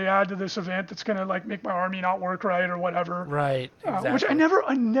thing did they add to this event that's gonna like make my army not work right or whatever. Right. Exactly. Which I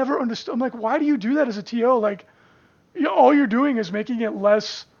never understood. I'm like, why do you do that as a TO? Like, all you're doing is making it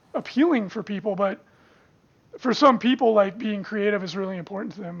less appealing for people, but for some people, like being creative is really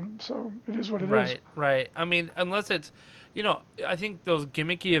important to them. So it is what it is. Right. I mean, unless it's, I think those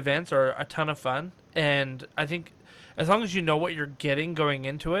gimmicky events are a ton of fun, and I think as long as you know what you're getting going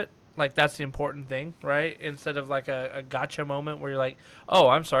into it, like that's the important thing, right? Instead of like a gotcha moment where you're like, oh,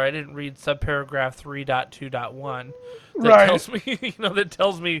 I'm sorry, I didn't read subparagraph 3.2.1 that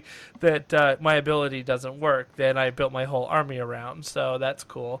tells me that my ability doesn't work. Then I built my whole army around, so that's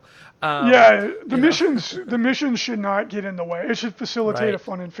cool. The missions should not get in the way. It should facilitate a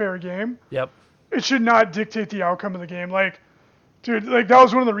fun and fair game. Yep. It should not dictate the outcome of the game. Like, dude, like that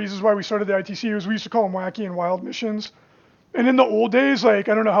was one of the reasons why we started the ITC. Was we used to call them wacky and wild missions. And in the old days, like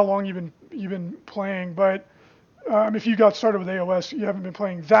I don't know how long you've been playing, but if you got started with AOS, you haven't been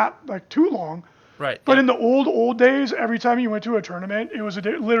playing that like too long. Right. But in the old days, every time you went to a tournament, it was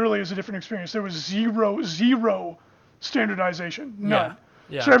literally a different experience. There was zero standardization, none.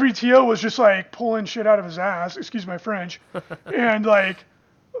 Yeah. So every TO was just like pulling shit out of his ass. Excuse my French. And like,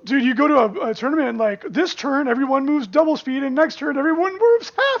 dude, you go to a tournament and like this turn everyone moves double speed, and next turn everyone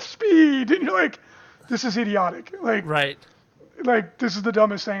moves half speed, and you're like, this is idiotic. Like, right. Like this is the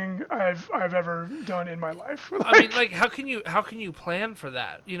dumbest thing I've ever done in my life. I mean, like how can you plan for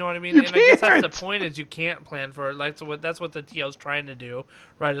that? You know what I mean? You I guess that's the can't. point is you can't plan for it. Like so that's what the TO's trying to do,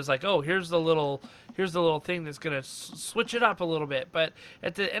 right? It's like, oh, here's the little thing that's gonna switch it up a little bit. But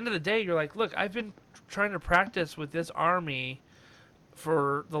at the end of the day, you're like, look, I've been trying to practice with this army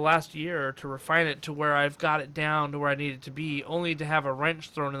for the last year to refine it to where I've got it down to where I need it to be, only to have a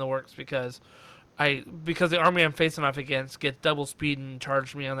wrench thrown in the works because the army I'm facing off against gets double speed and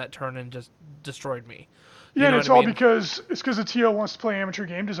charged me on that turn and just destroyed me. Yeah, and it's all because the TO wants to play amateur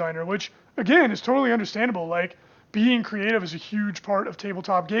game designer, which again is totally understandable. Like being creative is a huge part of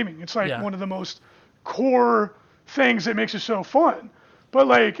tabletop gaming. It's like one of the most core things that makes it so fun. But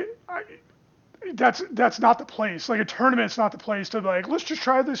like that's not the place. Like a tournament's not the place to be like, let's just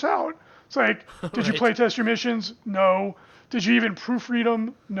try this out. It's like, did you play test your missions? No. Did you even proofread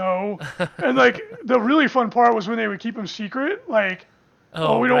them? No. And like the really fun part was when they would keep them secret. Like, we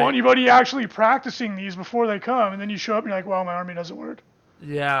don't want anybody actually practicing these before they come. And then you show up and you're like, well, my army doesn't work.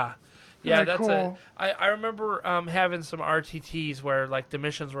 Yeah. Yeah, that's cool. I remember having some RTTs where like the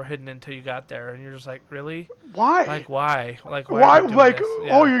missions were hidden until you got there, and you're just like, really? Why? Like why? Like why? are we doing Like, this?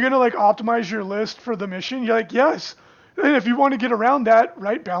 Yeah. you're gonna like optimize your list for the mission? You're like, yes. And if you want to get around that,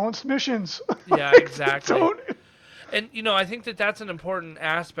 write balanced missions. Yeah, Like, exactly. don't. And I think that's an important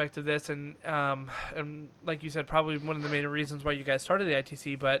aspect of this, and like you said, probably one of the main reasons why you guys started the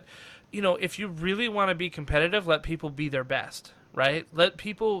ITC. But if you really want to be competitive, let people be their best, right? Let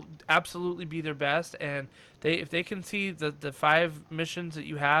people absolutely be their best, and if they can see the 5 missions that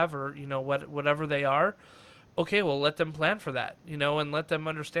you have, or whatever they are, okay, well let them plan for that, and let them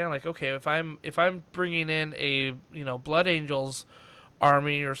understand like, okay, if I'm bringing in a Blood Angels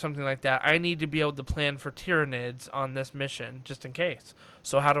army or something like that, I need to be able to plan for Tyranids on this mission just in case.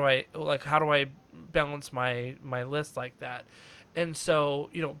 So how do I balance my list like that? And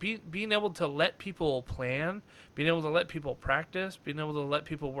so being able to let people plan, being able to let people practice, being able to let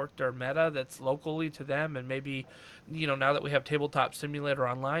people work their meta that's locally to them, and maybe now that we have Tabletop Simulator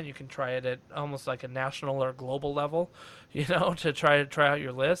online, you can try it at almost like a national or global level, to try out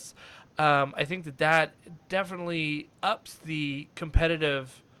your lists. I think that definitely ups the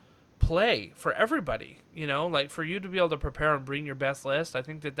competitive play for everybody, like for you to be able to prepare and bring your best list. I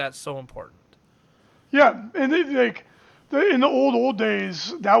think that's so important. Yeah, and in the old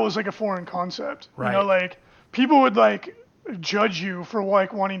days, that was like a foreign concept. Right. Like people would like judge you for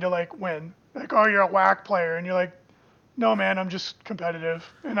like wanting to like win. Like, oh, you're a whack player, and you're like, no, man, I'm just competitive,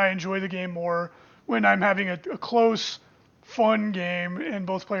 and I enjoy the game more when I'm having a close, fun game and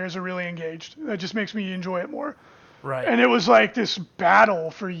both players are really engaged. That just makes me enjoy it more. Right. And it was like this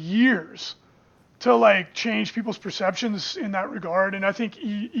battle for years to like change people's perceptions in that regard. And I think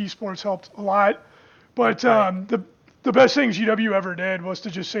esports helped a lot. But the best thing GW ever did was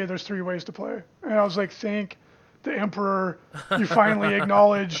to just say there's 3 ways to play. And I was like, thank the Emperor, you finally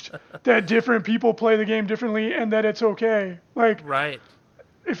acknowledged that different people play the game differently and that it's okay. Like, right.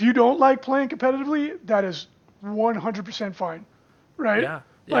 If you don't like playing competitively, that is 100% fine, right? Yeah.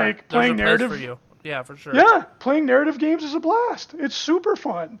 Like There's playing a place narrative. for you. Yeah, for sure. Yeah, playing narrative games is a blast. It's super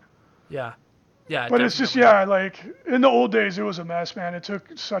fun. Yeah. Yeah, But it's just, definitely. yeah, like in the old days, it was a mess, man. It took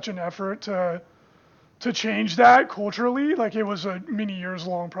such an effort to change that culturally. Like it was a many years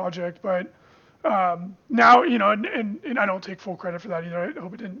long project, but now, and I don't take full credit for that either. I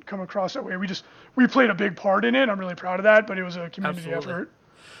hope it didn't come across that way. We played a big part in it. I'm really proud of that, but it was a community Absolutely. effort.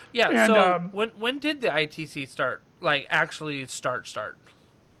 Yeah. And So when did the ITC start? Like actually start?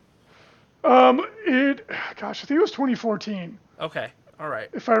 gosh, I think it was 2014, Okay. All right.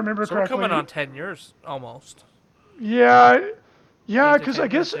 if I remember So we're correctly. coming on 10 years almost. Yeah, yeah, 8 to because 10 I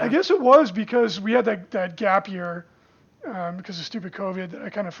years, guess yeah. I guess it was because we had that gap year because of stupid COVID that I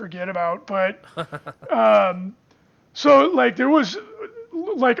kind of forget about. But so like there was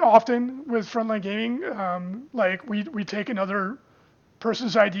like often with Frontline Gaming, like we take another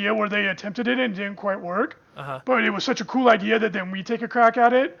person's idea where they attempted it and it didn't quite work, but it was such a cool idea that then we take a crack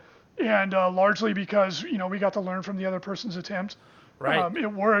at it, and largely because we got to learn from the other person's attempt, Right.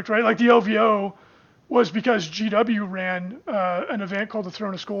 it worked, right? Like the LVO was because GW ran an event called the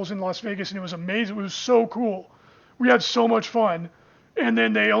Throne of Skulls in Las Vegas, and it was amazing. It was so cool. We had so much fun. And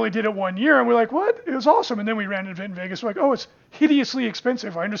then they only did it 1 year, and we're like, what? It was awesome. And then we ran an event in Vegas. We're like, oh, it's hideously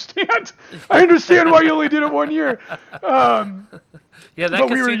expensive. I understand. I understand why you only did it 1 year. Yeah, that But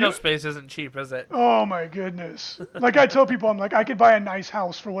we were casino yo- space isn't cheap, is it? Oh my goodness. Like I tell people, I'm like, I could buy a nice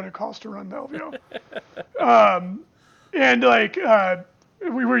house for what it costs to run the LVO. And like,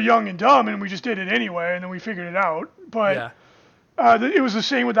 we were young and dumb, and we just did it anyway, and then we figured it out. But Yeah. it was the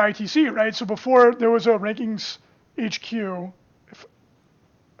same with ITC, right? So before there was a rankings HQ.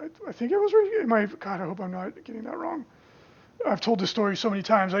 I think it was. God, I hope I'm not getting that wrong. I've told this story so many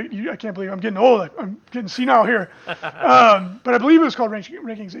times. I can't believe I'm getting old. I'm getting senile here. But I believe it was called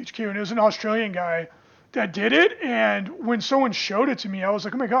Rankings HQ, and it was an Australian guy that did it. And when someone showed it to me, I was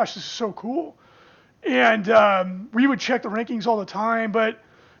like, oh my gosh, this is so cool. And we would check the rankings all the time, but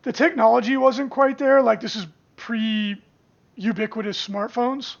the technology wasn't quite there. Like this is pre-ubiquitous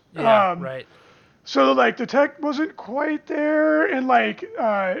smartphones. Yeah. Right. So like the tech wasn't quite there, and like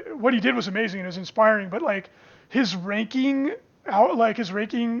what he did was amazing and it was inspiring, but like his ranking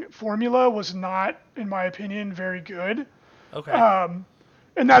formula was not, in my opinion, very good. Okay.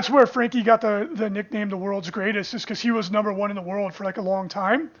 And that's where Frankie got the nickname the world's greatest, is because he was number one in the world for like a long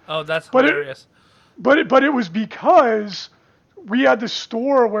time. Oh, that's but hilarious. But it was because we had this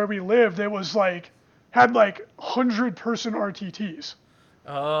store where we lived that was like had like 100-person RTTs.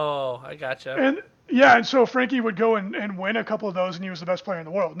 Oh, I gotcha. And yeah, and so Frankie would go and win a couple of those, and he was the best player in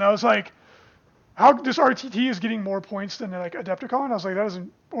the world. And I was like, how this RTT is getting more points than like Adepticon? I was like, that doesn't,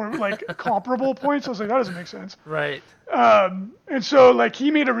 or like comparable points. I was like, that doesn't make sense. Right. And so like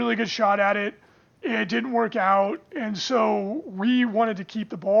he made a really good shot at it. It didn't work out, and so we wanted to keep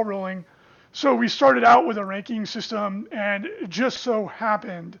the ball rolling. So we started out with a ranking system, and it just so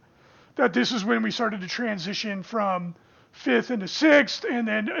happened that this is when we started to transition from 5th into 6th, and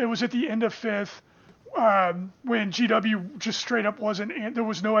then it was at the end of 5th when GW just straight up wasn't. There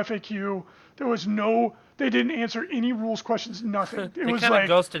was no FAQ. They didn't answer any rules questions. Nothing. It They was kind of like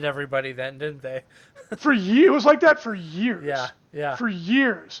ghosted everybody then, didn't they? it was like that for years. Yeah. For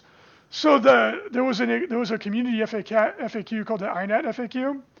years. So there was a community FAQ called the INET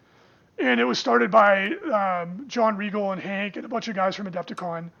FAQ, and it was started by John Regal and Hank and a bunch of guys from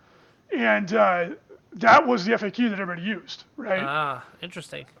Adepticon, and that was the FAQ that everybody used, right? Ah,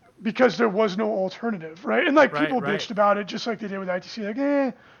 interesting. Because there was no alternative, right? And like Right, people right. bitched about it just like they did with ITC, like,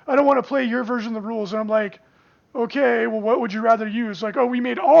 I don't want to play your version of the rules. And I'm like, okay, well, what would you rather use? Like, oh, we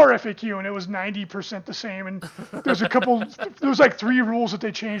made our FAQ and it was 90% the same. And there was like 3 rules that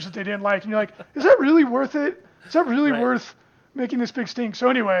they changed that they didn't like. And you're like, is that really worth it? Is that really Right. worth making this big stink? So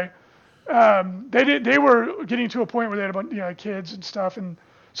anyway, they were getting to a point where they had a bunch, kids and stuff. And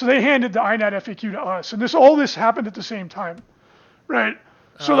so they handed the INAT FAQ to us. And all this happened at the same time, right?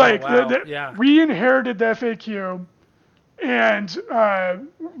 So Oh, like wow. Yeah. we inherited the FAQ, and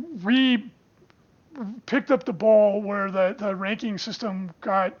we picked up the ball where the ranking system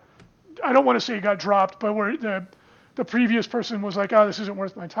got, I don't want to say got dropped, but where the previous person was like, oh, this isn't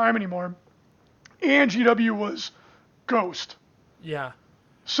worth my time anymore, and GW was ghost. Yeah.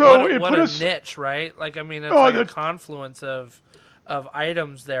 So what it what put a us. niche, right? Like, I mean, it's Oh, like a the- confluence of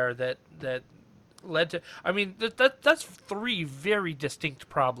items there that led to. I mean, that's 3 very distinct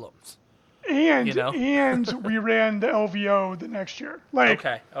problems. And You we ran the LVO the next year. Like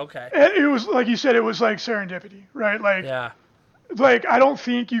Okay. it was like you said, it was like serendipity, right? Like Yeah. like I don't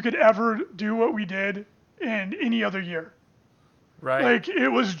think you could ever do what we did in any other year. Right. Like it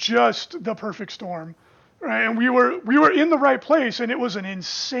was just the perfect storm, right? And we were in the right place, and it was an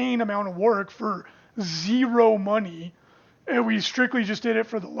insane amount of work for 0 money, and we strictly just did it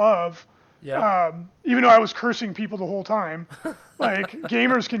for the love. Yeah. Even though I was cursing people the whole time. Like,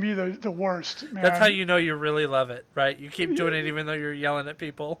 gamers can be the worst, man. That's how you know you really love it, right? You keep doing it even though you're yelling at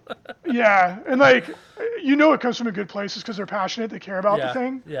people. Yeah, and like, it comes from a good place is because they're passionate, they care about the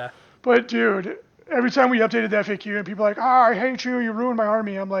thing. Yeah. But dude, every time we updated the FAQ and people are like, I hate you, you ruined my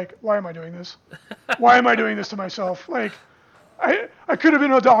army. I'm like, why am I doing this? Why am I doing this to myself? Like, I could have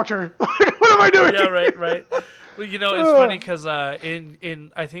been a doctor. Like, what am I doing? Yeah, right. Well, it's funny because I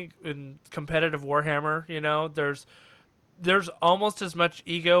think in competitive Warhammer, there's almost as much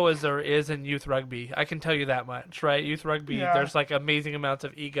ego as there is in youth rugby. I can tell you that much, right? Youth rugby, there's like amazing amounts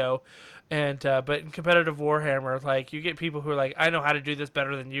of ego, and but in competitive Warhammer, like you get people who are like, I know how to do this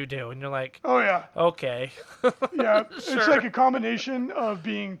better than you do, and you're like, Oh yeah. okay, Yeah, Sure. It's like a combination of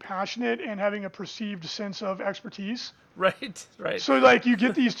being passionate and having a perceived sense of expertise. right. So like you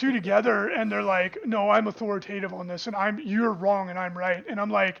get these two together and they're like, no, I'm authoritative on this and you're wrong and I'm right. And I'm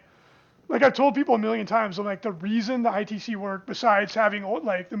like I've told people a million times, I'm like, the reason the ITC worked, besides having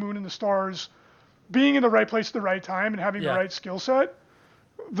like the moon and the stars, being in the right place at the right time and having the right skill set,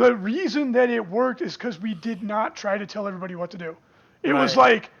 the reason that it worked is because we did not try to tell everybody what to do. It was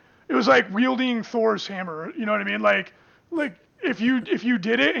like wielding Thor's hammer. You know what I mean? Like if you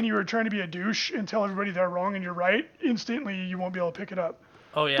did it and you were trying to be a douche and tell everybody they're wrong and you're right, instantly you won't be able to pick it up.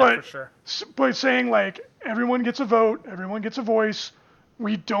 Oh yeah, But- for sure. But saying like everyone gets a vote, everyone gets a voice.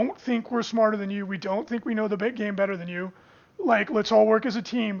 We don't think we're smarter than you. We don't think we know the big game better than you. Like, let's all work as a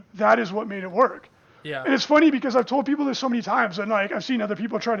team. That is what made it work. Yeah. And it's funny because I've told people this so many times, and like I've seen other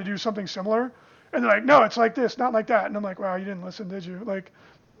people try to do something similar, and they're like, "No, it's like this, not like that." And I'm like, "Wow, you didn't listen, did you? Like,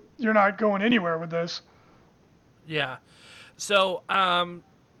 you're not going anywhere with this." Yeah. So I'm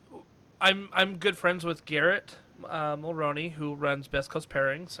good friends with Garrett Mulroney, who runs Best Coast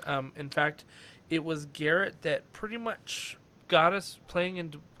Pairings. In fact, it was Garrett that pretty much got us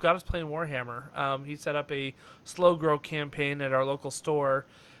playing Warhammer. He set up a slow grow campaign at our local store.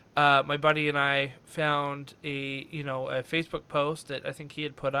 My buddy and I found a Facebook post that I think he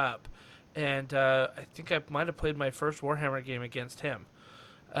had put up, and I think I might have played my first Warhammer game against him.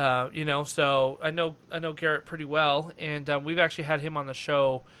 So I know Garrett pretty well, and we've actually had him on the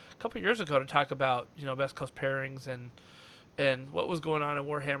show a couple years ago to talk about Best Coast Pairings and what was going on in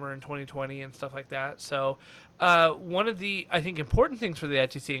Warhammer in 2020 and stuff like that. So one of the, I think, important things for the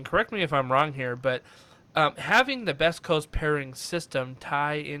ITC, and correct me if I'm wrong here, but having the Best Coast Pairing system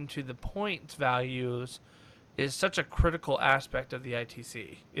tie into the points values is such a critical aspect of the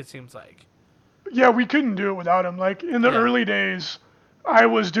ITC, it seems like. Yeah, we couldn't do it without him. Like in the early days, I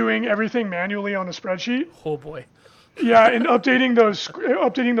was doing everything manually on a spreadsheet. Oh boy. Yeah, and updating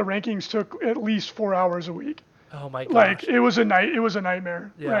the rankings took at least 4 hours a week. Oh my gosh. Like it was a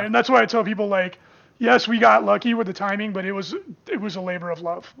nightmare. Yeah. Right? And that's why I tell people like, yes, we got lucky with the timing, but it was a labor of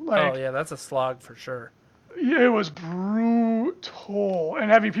love. Like, Oh yeah, that's a slog for sure. it was brutal, and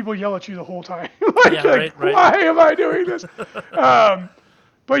having people yell at you the whole time. Yeah, right. Why am I doing this?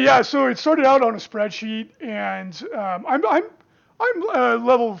 But yeah, so it started out on a spreadsheet, and I'm a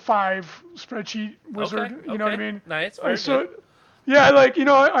level 5 spreadsheet wizard. Okay, You know what I okay. mean? Nice, very So, good. yeah, like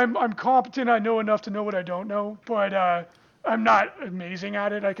I'm competent. I know enough to know what I don't know, but I'm not amazing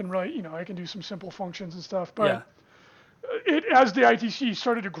at it. I can I can do some simple functions and stuff, but. Yeah. As the ITC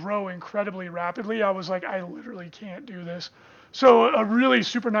started to grow incredibly rapidly, I was like, I literally can't do this. So a really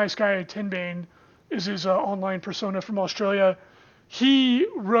super nice guy, Tinbane, is his online persona from Australia. He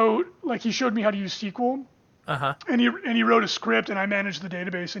showed me how to use SQL, and he wrote a script, and I managed the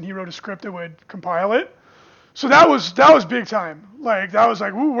database, and he wrote a script that would compile it. So that was big time. Like that was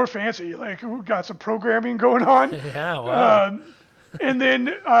like, ooh, we're fancy. Like we got some programming going on. Yeah, wow. And then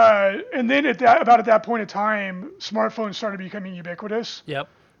at that point in time, smartphones started becoming ubiquitous. Yep.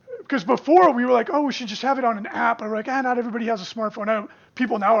 Because before we were like, oh, we should just have it on an app. And we're like, not everybody has a smartphone. Now,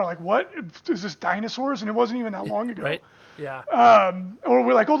 people now are like, what? Is this dinosaurs? And it wasn't even that long ago. Right. Yeah. Or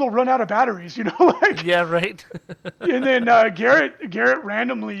we're like, oh, they'll run out of batteries, like. Yeah, right. And then Garrett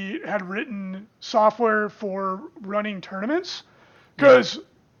randomly had written software for running tournaments, because.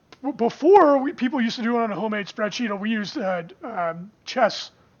 Before, people used to do it on a homemade spreadsheet, or we used chess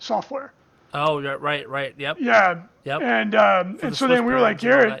software. Oh, right. Yep. Yeah. Yep. And The so Swiss then we were like, programs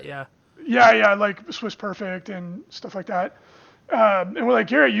and all Garrett, that, yeah. yeah, like Swiss Perfect and stuff like that. And we're like,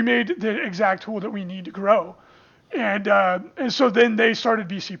 Garrett, you made the exact tool that we need to grow. And so then they started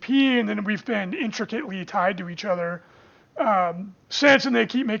BCP, and then we've been intricately tied to each other since, and they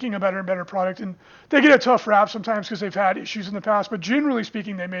keep making a better and better product. And they get a tough rap sometimes because they've had issues in the past, but generally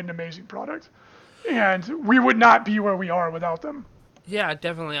speaking, they made an amazing product. And we would not be where we are without them. Yeah,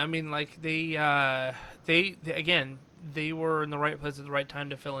 definitely. I mean, like they again, they were in the right place at the right time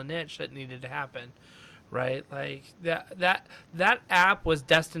to fill a niche that needed to happen, right? Like that app was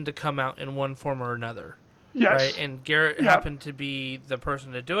destined to come out in one form or another. Yes. Right, and Garrett happened to be the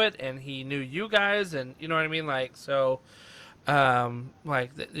person to do it, and he knew you guys, and you know what I mean. Like so, the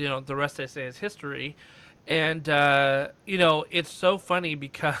rest I say is history, and it's so funny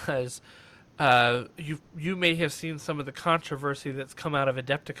because you may have seen some of the controversy that's come out of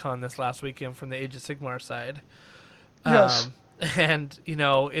Adepticon this last weekend from the Age of Sigmar side. Yes. And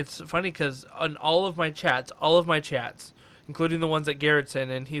it's funny because on all of my chats, including the ones that Garrett's in,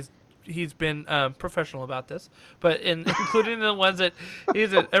 and he's been professional about this, but including the ones that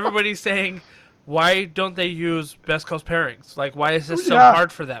everybody's saying, why don't they use Best Coast pairings? Like, why is this so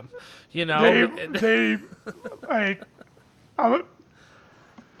hard for them? Yep,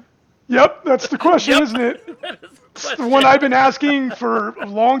 that's the question, isn't it? That is It's the one I've been asking for a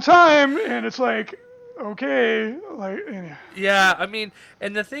long time, and it's like, okay, like. Yeah, I mean,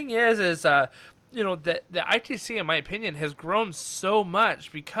 and the thing is the ITC, in my opinion, has grown so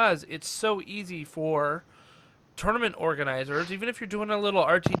much because it's so easy for tournament organizers, even if you're doing a little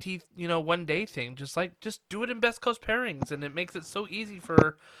RTT, one day thing, just do it in Best Coast pairings, and it makes it so easy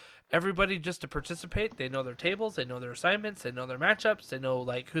for everybody just to participate. They know their tables, they know their assignments, they know their matchups, they know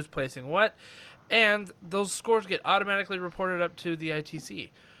like who's placing what, and those scores get automatically reported up to the ITC.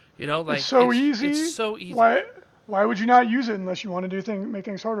 It's so easy. It's so easy. Why would you not use it unless you want to make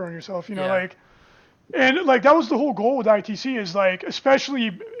things harder on yourself? And that was the whole goal with ITC is like,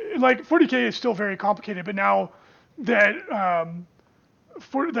 especially like 40K is still very complicated, but now that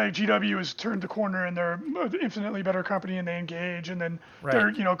GW has turned the corner and they're an infinitely better company and they engage, and then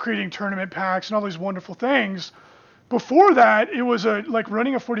they're creating tournament packs and all these wonderful things. Before that, it was like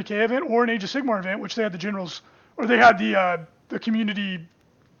running a 40K event or an Age of Sigmar event, which they had the generals, or they had the community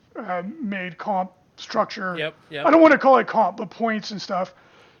made comp structure. Yep. I don't want to call it comp, but points and stuff.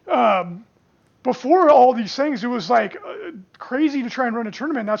 Before all these things, it was like crazy to try and run a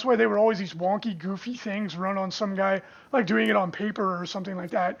tournament. That's why they were always these wonky, goofy things run on some guy, like doing it on paper or something like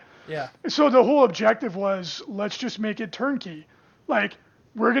that. Yeah. So the whole objective was, let's just make it turnkey. Like,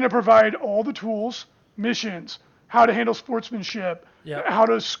 we're going to provide all the tools, missions, how to handle sportsmanship, how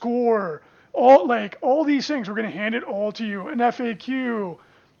to score, all these things. We're going to hand it all to you. An FAQ.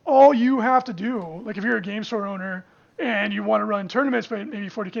 All you have to do, like if you're a game store owner and you want to run tournaments, but maybe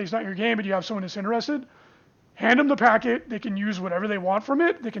 40K is not your game, but you have someone that's interested, hand them the packet. They can use whatever they want from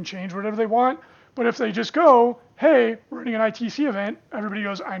it. They can change whatever they want. But if they just go, hey, we're running an ITC event, everybody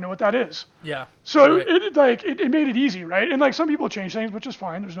goes, I know what that is. Yeah. So it made it easy, right? And like some people change things, which is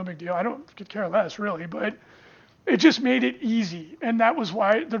fine. There's no big deal. I don't care less really, but it just made it easy. And that was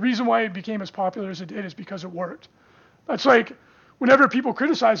the reason why it became as popular as it did is because it worked. That's like, whenever people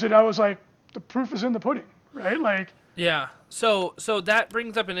criticize it, I was like, the proof is in the pudding, right? Like. Yeah. So that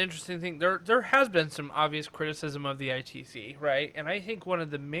brings up an interesting thing. There has been some obvious criticism of the ITC, right? And I think one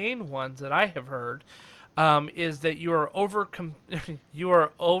of the main ones that I have heard is that you are over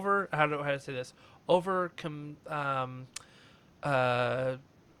how do I say this? How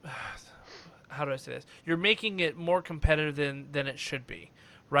do I say this? You're making it more competitive than it should be,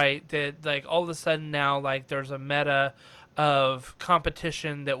 right? That like all of a sudden now like there's a meta of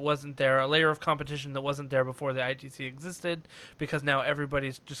competition that wasn't there, a layer of competition that wasn't there before the ITC existed, because now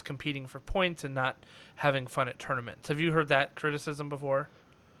everybody's just competing for points and not having fun at tournaments. Have you heard that criticism before?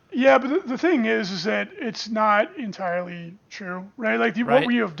 Yeah, but the thing is that it's not entirely true, right? Like what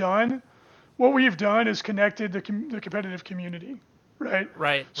we have done is connected the competitive community, right?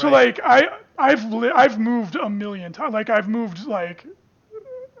 Right. So like I've moved a million times. Like I've moved like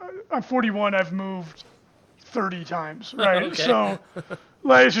I'm 41. I've moved 30 times, right? Okay. So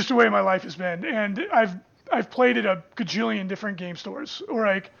like it's just the way my life has been, and I've played at a gajillion different game stores, or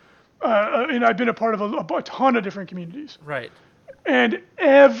like and I've been a part of a ton of different communities. Right. And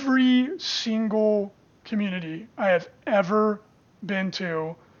every single community I have ever been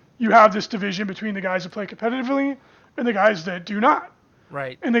to, you have this division between the guys that play competitively and the guys that do not.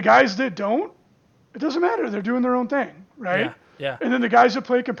 Right. And the guys that don't, it doesn't matter. They're doing their own thing, right? Yeah. And then the guys that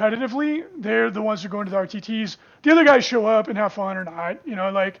play competitively, they're the ones who are going to the RTTs. The other guys show up and have fun or not.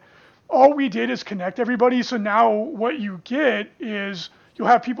 Like all we did is connect everybody. So now what you get is you'll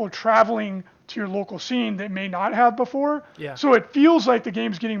have people traveling to your local scene that may not have before. Yeah. So it feels like the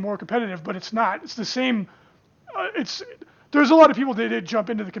game's getting more competitive, but it's not. It's the same. There's a lot of people that did jump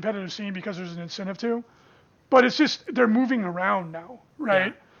into the competitive scene because there's an incentive to, but it's just they're moving around now, right?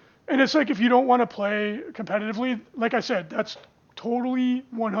 Yeah. And it's like if you don't want to play competitively, like I said, that's totally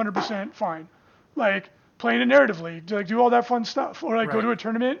 100% fine. Like playing it narratively, like do all that fun stuff, or like go to a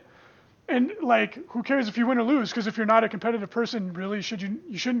tournament And like, who cares if you win or lose? Because if you're not a competitive person, really,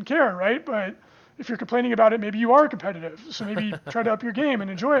 you shouldn't care, right? But if you're complaining about it, maybe you are competitive. So maybe try to up your game and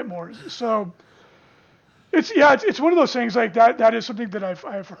enjoy it more. So it's one of those things like that. That is something that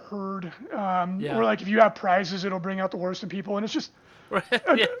I've heard. Or like if you have prizes, it'll bring out the worst in people, and it's just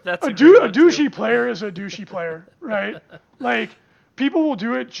that's a douchey player is a douchey player, right? Like people will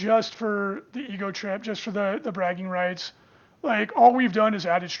do it just for the ego trip, just for the bragging rights. Like all we've done is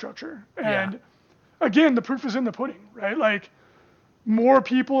added structure, and again, the proof is in the pudding, right? Like more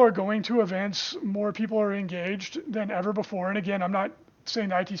people are going to events, more people are engaged than ever before. And again, I'm not saying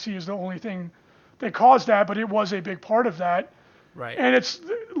the ITC is the only thing that caused that, but it was a big part of that. Right. And it's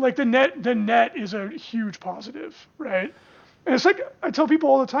like the net is a huge positive, right? And it's like I tell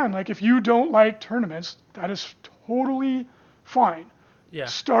people all the time, like if you don't like tournaments, that is totally fine. Yeah.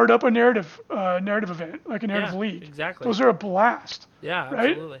 Start up a narrative event, like a narrative league. Exactly. Those are a blast. Yeah, right?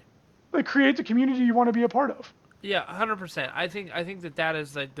 absolutely. Like create the community you want to be a part of. Yeah, 100%. I think that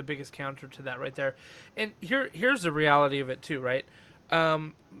is like the biggest counter to that right there. And here's the reality of it too, right?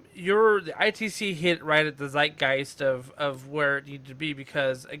 The ITC hit right at the zeitgeist of where it needed to be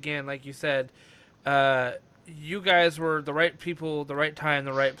because again, like you said, you guys were the right people, the right time,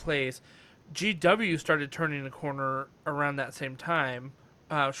 the right place. GW started turning the corner around that same time,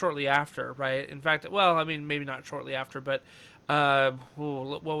 shortly after, right? In fact, well, I mean, maybe not shortly after, but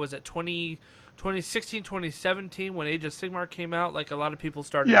what was it, 2016, 2017, when Age of Sigmar came out, like a lot of people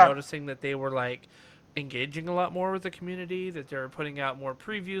started noticing that they were like engaging a lot more with the community, that they were putting out more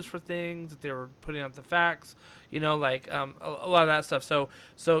previews for things, that they were putting out the facts, like a lot of that stuff. So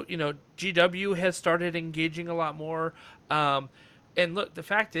GW has started engaging a lot more. And look, the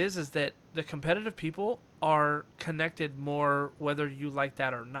fact is that the competitive people are connected more whether you like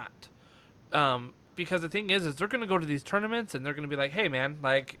that or not. Because the thing is they're going to go to these tournaments and they're going to be like, hey man,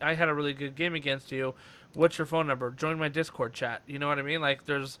 like I had a really good game against you. What's your phone number? Join my Discord chat. You know what I mean? Like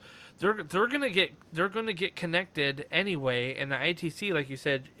they're going to get connected anyway. And the ITC, like you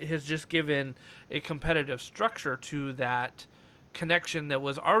said, has just given a competitive structure to that connection that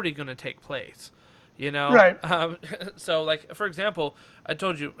was already going to take place. Right. So like, for example, I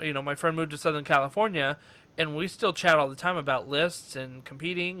told you, my friend moved to Southern California and we still chat all the time about lists and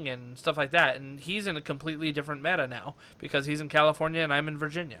competing and stuff like that. And he's in a completely different meta now because he's in California and I'm in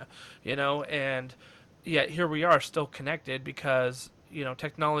Virginia, and yet here we are still connected because,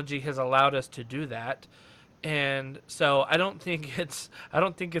 technology has allowed us to do that. And so I don't think it's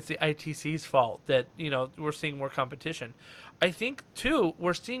the ITC's fault that, we're seeing more competition. I think too,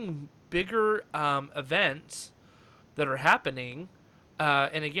 we're seeing bigger events that are happening.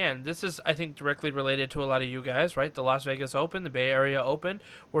 And again, this is, I think, directly related to a lot of you guys, right? The Las Vegas Open, the Bay Area Open.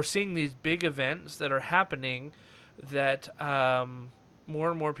 We're seeing these big events that are happening that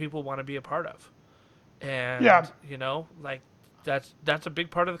more and more people want to be a part of. And, like that's a big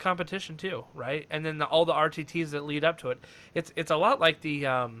part of the competition too, right? And then all the RTTs that lead up to it. It's a lot like the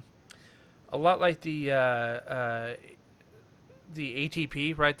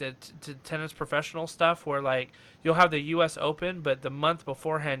ATP, right? The tennis professional stuff where like you'll have the US Open, but the month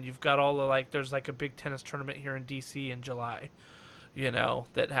beforehand you've got all the there's like a big tennis tournament here in DC in July,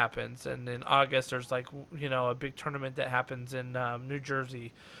 that happens. And in August there's like, a big tournament that happens in New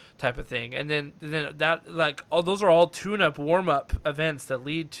Jersey type of thing. And then that like all those are all tune-up warm-up events that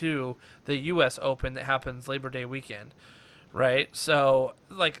lead to the US Open that happens Labor Day weekend. Right, so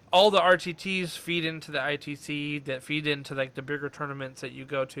like all the RTTs feed into the ITC that feed into like the bigger tournaments that you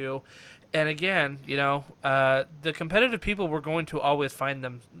go to, and again, the competitive people we're going to always find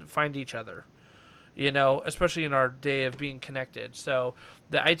each other, especially in our day of being connected. So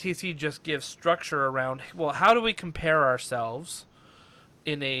the ITC just gives structure around, well, how do we compare ourselves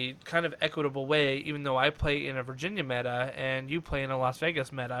in a kind of equitable way? Even though I play in a Virginia meta and you play in a Las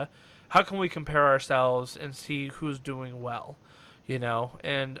Vegas meta. How can we compare ourselves and see who's doing well,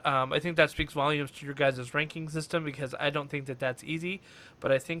 And I think that speaks volumes to your guys' ranking system because I don't think that that's easy,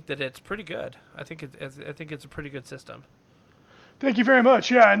 but I think that it's pretty good. I think it's a pretty good system. Thank you very much.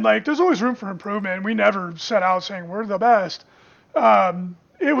 Yeah, and like there's always room for improvement. We never set out saying we're the best.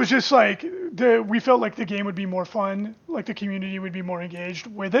 It was just like we felt like the game would be more fun, like the community would be more engaged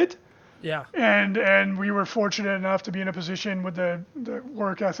with it. Yeah. And we were fortunate enough to be in a position with the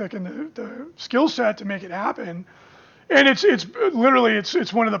work ethic and the skill set to make it happen. And it's literally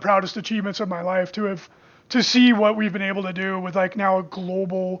it's one of the proudest achievements of my life to see what we've been able to do with like now a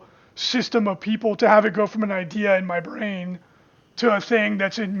global system of people, to have it go from an idea in my brain to a thing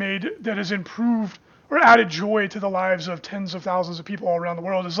that has improved or added joy to the lives of tens of thousands of people all around the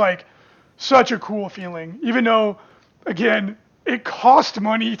world is like such a cool feeling. Even though, again, it cost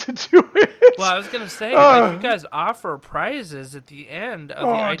money to do it. Well, I was gonna say, like, you guys offer prizes at the end of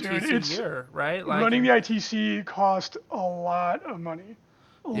the ITC dude, year, right? Like, running the ITC cost a lot of money,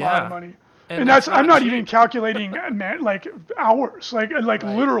 a lot Yeah. of money, And and that's it's not I'm not cheap. even calculating like hours, like Right.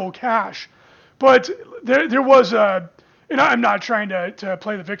 literal cash. But there was a, and I'm not trying to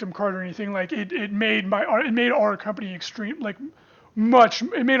play the victim card or anything. Like it made our company extreme, like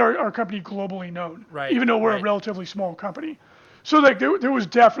it made our company globally known, Right, even though we're right. a relatively small company. So like there was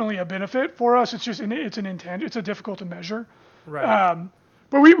definitely a benefit for us. It's just it's an intent. It's a difficult to measure. Right.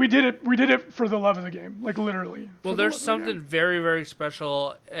 But we did it for the love of the game, like literally. Well, there's something very, very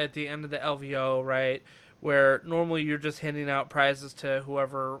special at the end of the LVO, right? Where normally you're just handing out prizes to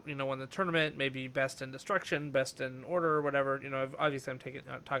whoever, won the tournament, maybe best in destruction, best in order, or whatever. Obviously I'm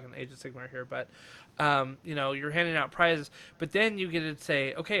talking Age of Sigmar here, but, you're handing out prizes. But then you get to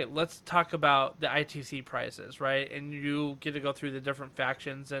say, okay, let's talk about the ITC prizes, right? And you get to go through the different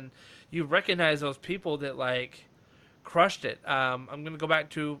factions, and you recognize those people that, like, crushed it. I'm going to go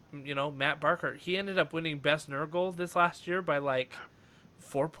back to, Matt Barker. He ended up winning Best Nurgle this last year by, like,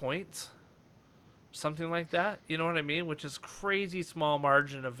 4 points. Something like that. You know what I mean? Which is crazy small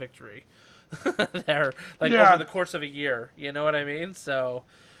margin of victory there, like, Yeah. over the course of a year. You know what I mean? So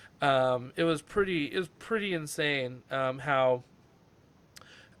it was pretty insane how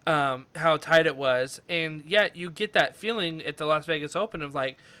tight it was. And yet you get that feeling at the Las Vegas Open of,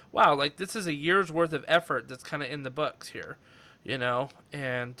 like, wow, like, this is a year's worth of effort that's kind of in the books here,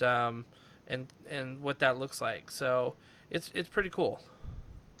 and what that looks like. So it's pretty cool.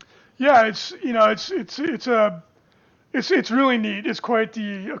 Yeah, it's really neat. It's quite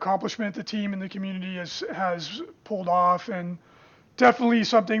the accomplishment the team and the community has pulled off, and definitely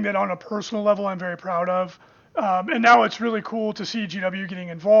something that on a personal level I'm very proud of. And now it's really cool to see GW getting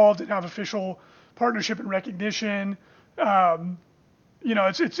involved and have official partnership and recognition. It's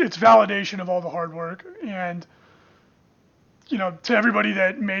validation of all the hard work, and to everybody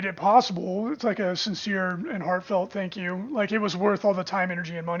that made it possible, it's like a sincere and heartfelt thank you. Like, it was worth all the time,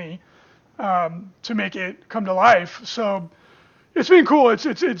 energy, and money to make it come to life. So it's been cool.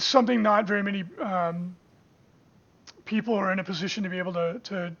 It's something not very many people are in a position to be able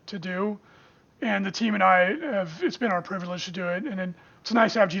to do, and the team and I it's been our privilege to do it, and then it's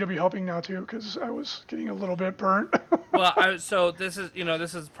nice to have GW helping now too, because I was getting a little bit burnt. Well, so this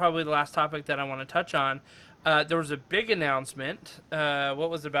is probably the last topic that I want to touch on. There was a big announcement, what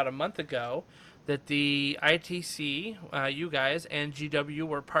was it, about a month ago, that the ITC, you guys, and GW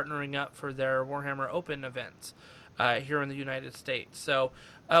were partnering up for their Warhammer Open events here in the United States. So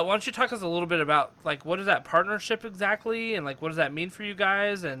why don't you talk us a little bit about, like, what is that partnership exactly, and, like, what does that mean for you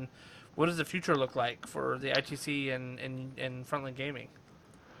guys, and what does the future look like for the ITC and Frontline Gaming?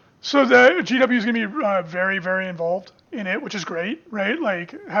 So the GW is going to be very, very involved in it, which is great, right?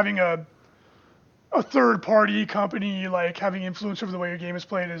 Like, having a third-party company, like, having influence over the way your game is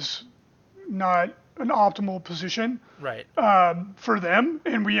played is not an optimal position, Right. for them,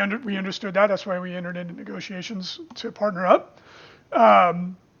 and we understood that. That's why we entered into negotiations to partner up.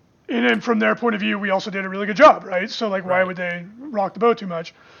 And then from their point of view, we also did a really good job, right? So, like, why Right. would they rock the boat too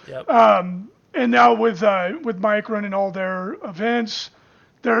much? Yep. And now with Mike running all their events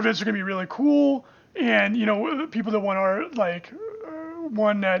are going to be really cool. And people that want our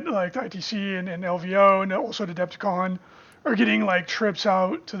one at like the ITC and LVO and also to Adepticon are getting like trips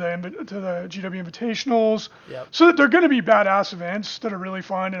out to the GW Invitationals. Yep. So they're going to be badass events that are really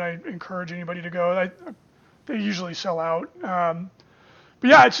fun, and I encourage anybody to go. They usually sell out. But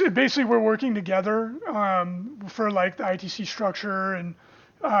yeah, it's basically we're working together for like the ITC structure and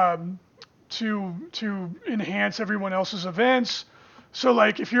to enhance everyone else's events. So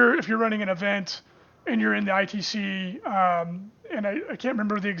like if you're running an event and you're in the ITC, and I can't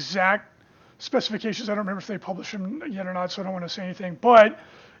remember the exact specifications. I don't remember if they publish them yet or not, so I don't want to say anything. But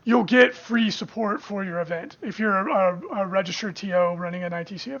you'll get free support for your event if you're a registered TO running an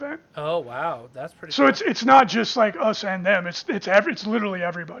ITC event. Oh, wow. That's pretty So cool. it's not just like us and them. It's literally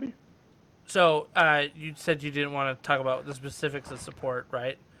everybody. So you said you didn't want to talk about the specifics of support,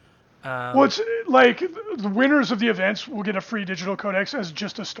 right? Well, it's like the winners of the events will get a free digital codex as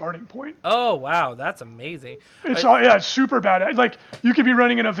just a starting point. Oh, wow. That's amazing. It's super bad. Like, you could be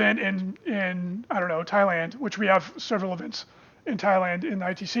running an event in I don't know, Thailand, which we have several events in Thailand in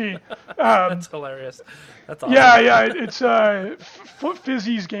ITC. That's hilarious. That's awesome. Yeah, it's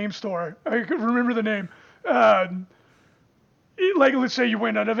Fizzy's Game Store. I could remember the name. Like, let's say you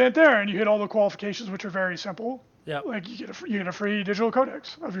win an event there and you hit all the qualifications, which are very simple. Yep. Like, you get a free digital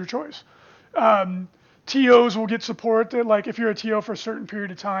codex of your choice. TOs will get support that, like, if you're a TO for a certain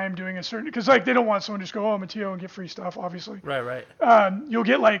period of time doing a certain, because like they don't want someone to just go, oh, I'm a TO and get free stuff, obviously. Right. You'll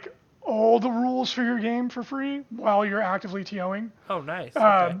get like all the rules for your game for free while you're actively TOing. Oh, nice.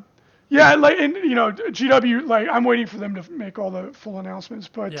 Okay. Yeah, like, and GW, like, I'm waiting for them to make all the full announcements,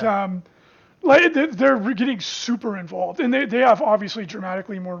 but Yeah. like they're getting super involved, and they have obviously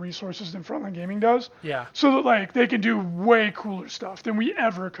dramatically more resources than Frontline Gaming does. Yeah. So that, like, they can do way cooler stuff than we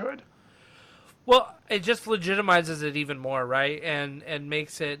ever could. Well, it just legitimizes it even more, right? And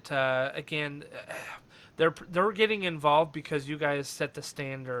makes it again. They're getting involved because you guys set the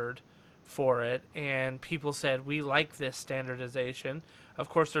standard for it, and people said we like this standardization. Of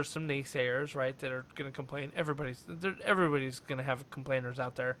course, there's some naysayers, right, that are going to complain. Everybody's going to have complainers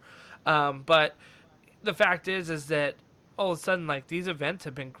out there, but the fact is that all of a sudden, like, these events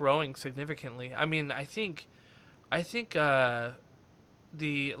have been growing significantly. I mean, I think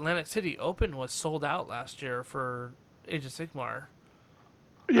the Atlantic City Open was sold out last year for Age of Sigmar.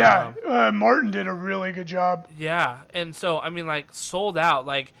 Yeah, Martin did a really good job. Yeah, and so I mean, like, sold out,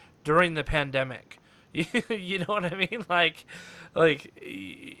 like, during the pandemic. You know what I mean? Like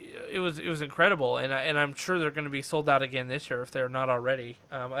it was incredible, and I'm sure they're going to be sold out again this year if they're not already.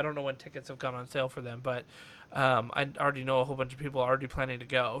 I don't know when tickets have gone on sale for them, but I already know a whole bunch of people are already planning to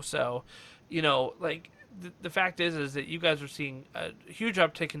go. So, like, the fact is that you guys are seeing a huge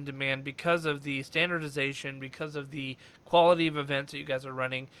uptick in demand because of the standardization, because of the quality of events that you guys are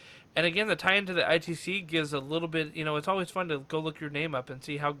running. And again, the tie into the ITC gives a little bit, it's always fun to go look your name up and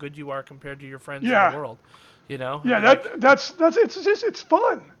see how good you are compared to your friends in the world, Yeah, like, that's it's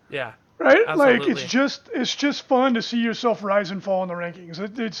fun. Yeah. Right? Absolutely. Like, it's just fun to see yourself rise and fall in the rankings.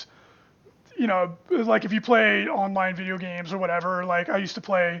 It's like, if you play online video games or whatever, like, I used to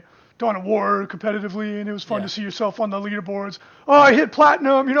play Dawn of War competitively, and it was fun to see yourself on the leaderboards. Oh, I hit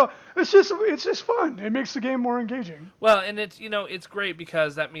platinum. It's just fun. It makes the game more engaging. Well, and it's great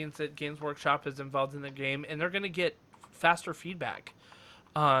because that means that Games Workshop is involved in the game, and they're going to get faster feedback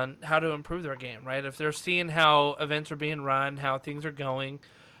on how to improve their game, right? If they're seeing how events are being run, how things are going,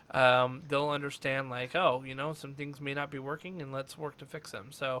 they'll understand, like, oh, some things may not be working, and let's work to fix them.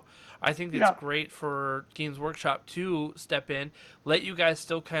 So I think it's great for Games Workshop to step in, let you guys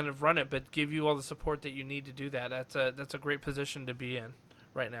still kind of run it, but give you all the support that you need to do that. That's a great position to be in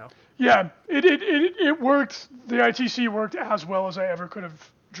right now. Yeah, it worked. The ITC worked as well as I ever could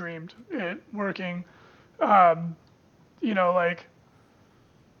have dreamed it working. Like,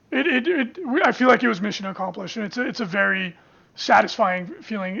 I feel like it was mission accomplished, and it's a very satisfying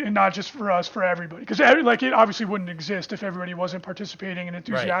feeling, and not just for us, for everybody, because it obviously wouldn't exist if everybody wasn't participating and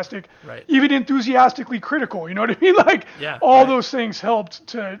enthusiastic, right. Even enthusiastically critical. You know what I mean? Like, all those things helped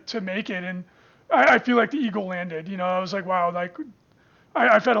to make it, and I feel like the eagle landed. I was like, wow, like,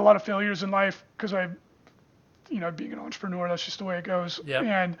 I've had a lot of failures in life because being an entrepreneur, that's just the way it goes. Yep.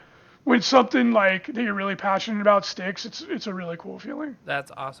 And when something like that you're really passionate about sticks, it's a really cool feeling.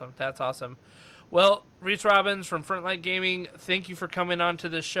 That's awesome. Well, Reese Robbins from Frontline Gaming, thank you for coming on to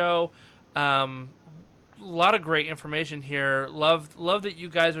the show. A lot of great information here. Love that you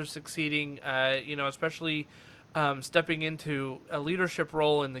guys are succeeding. Especially stepping into a leadership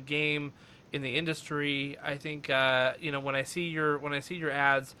role in the game, in the industry. I think when I see your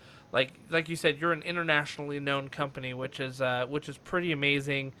ads, like you said, you're an internationally known company, which is pretty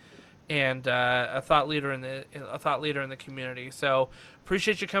amazing. And a thought leader in the community. So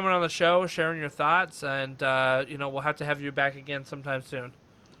appreciate you coming on the show, sharing your thoughts, and we'll have to have you back again sometime soon.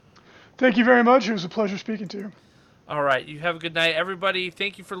 Thank you very much. It was a pleasure speaking to you. All right, you have a good night, everybody.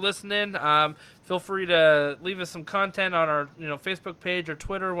 Thank you for listening. Feel free to leave us some content on our Facebook page or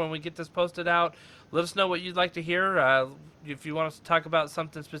Twitter when we get this posted out. Let us know what you'd like to hear. If you want us to talk about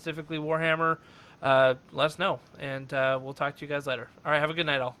something specifically Warhammer, let us know, and we'll talk to you guys later. All right, have a good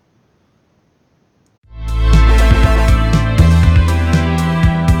night, all.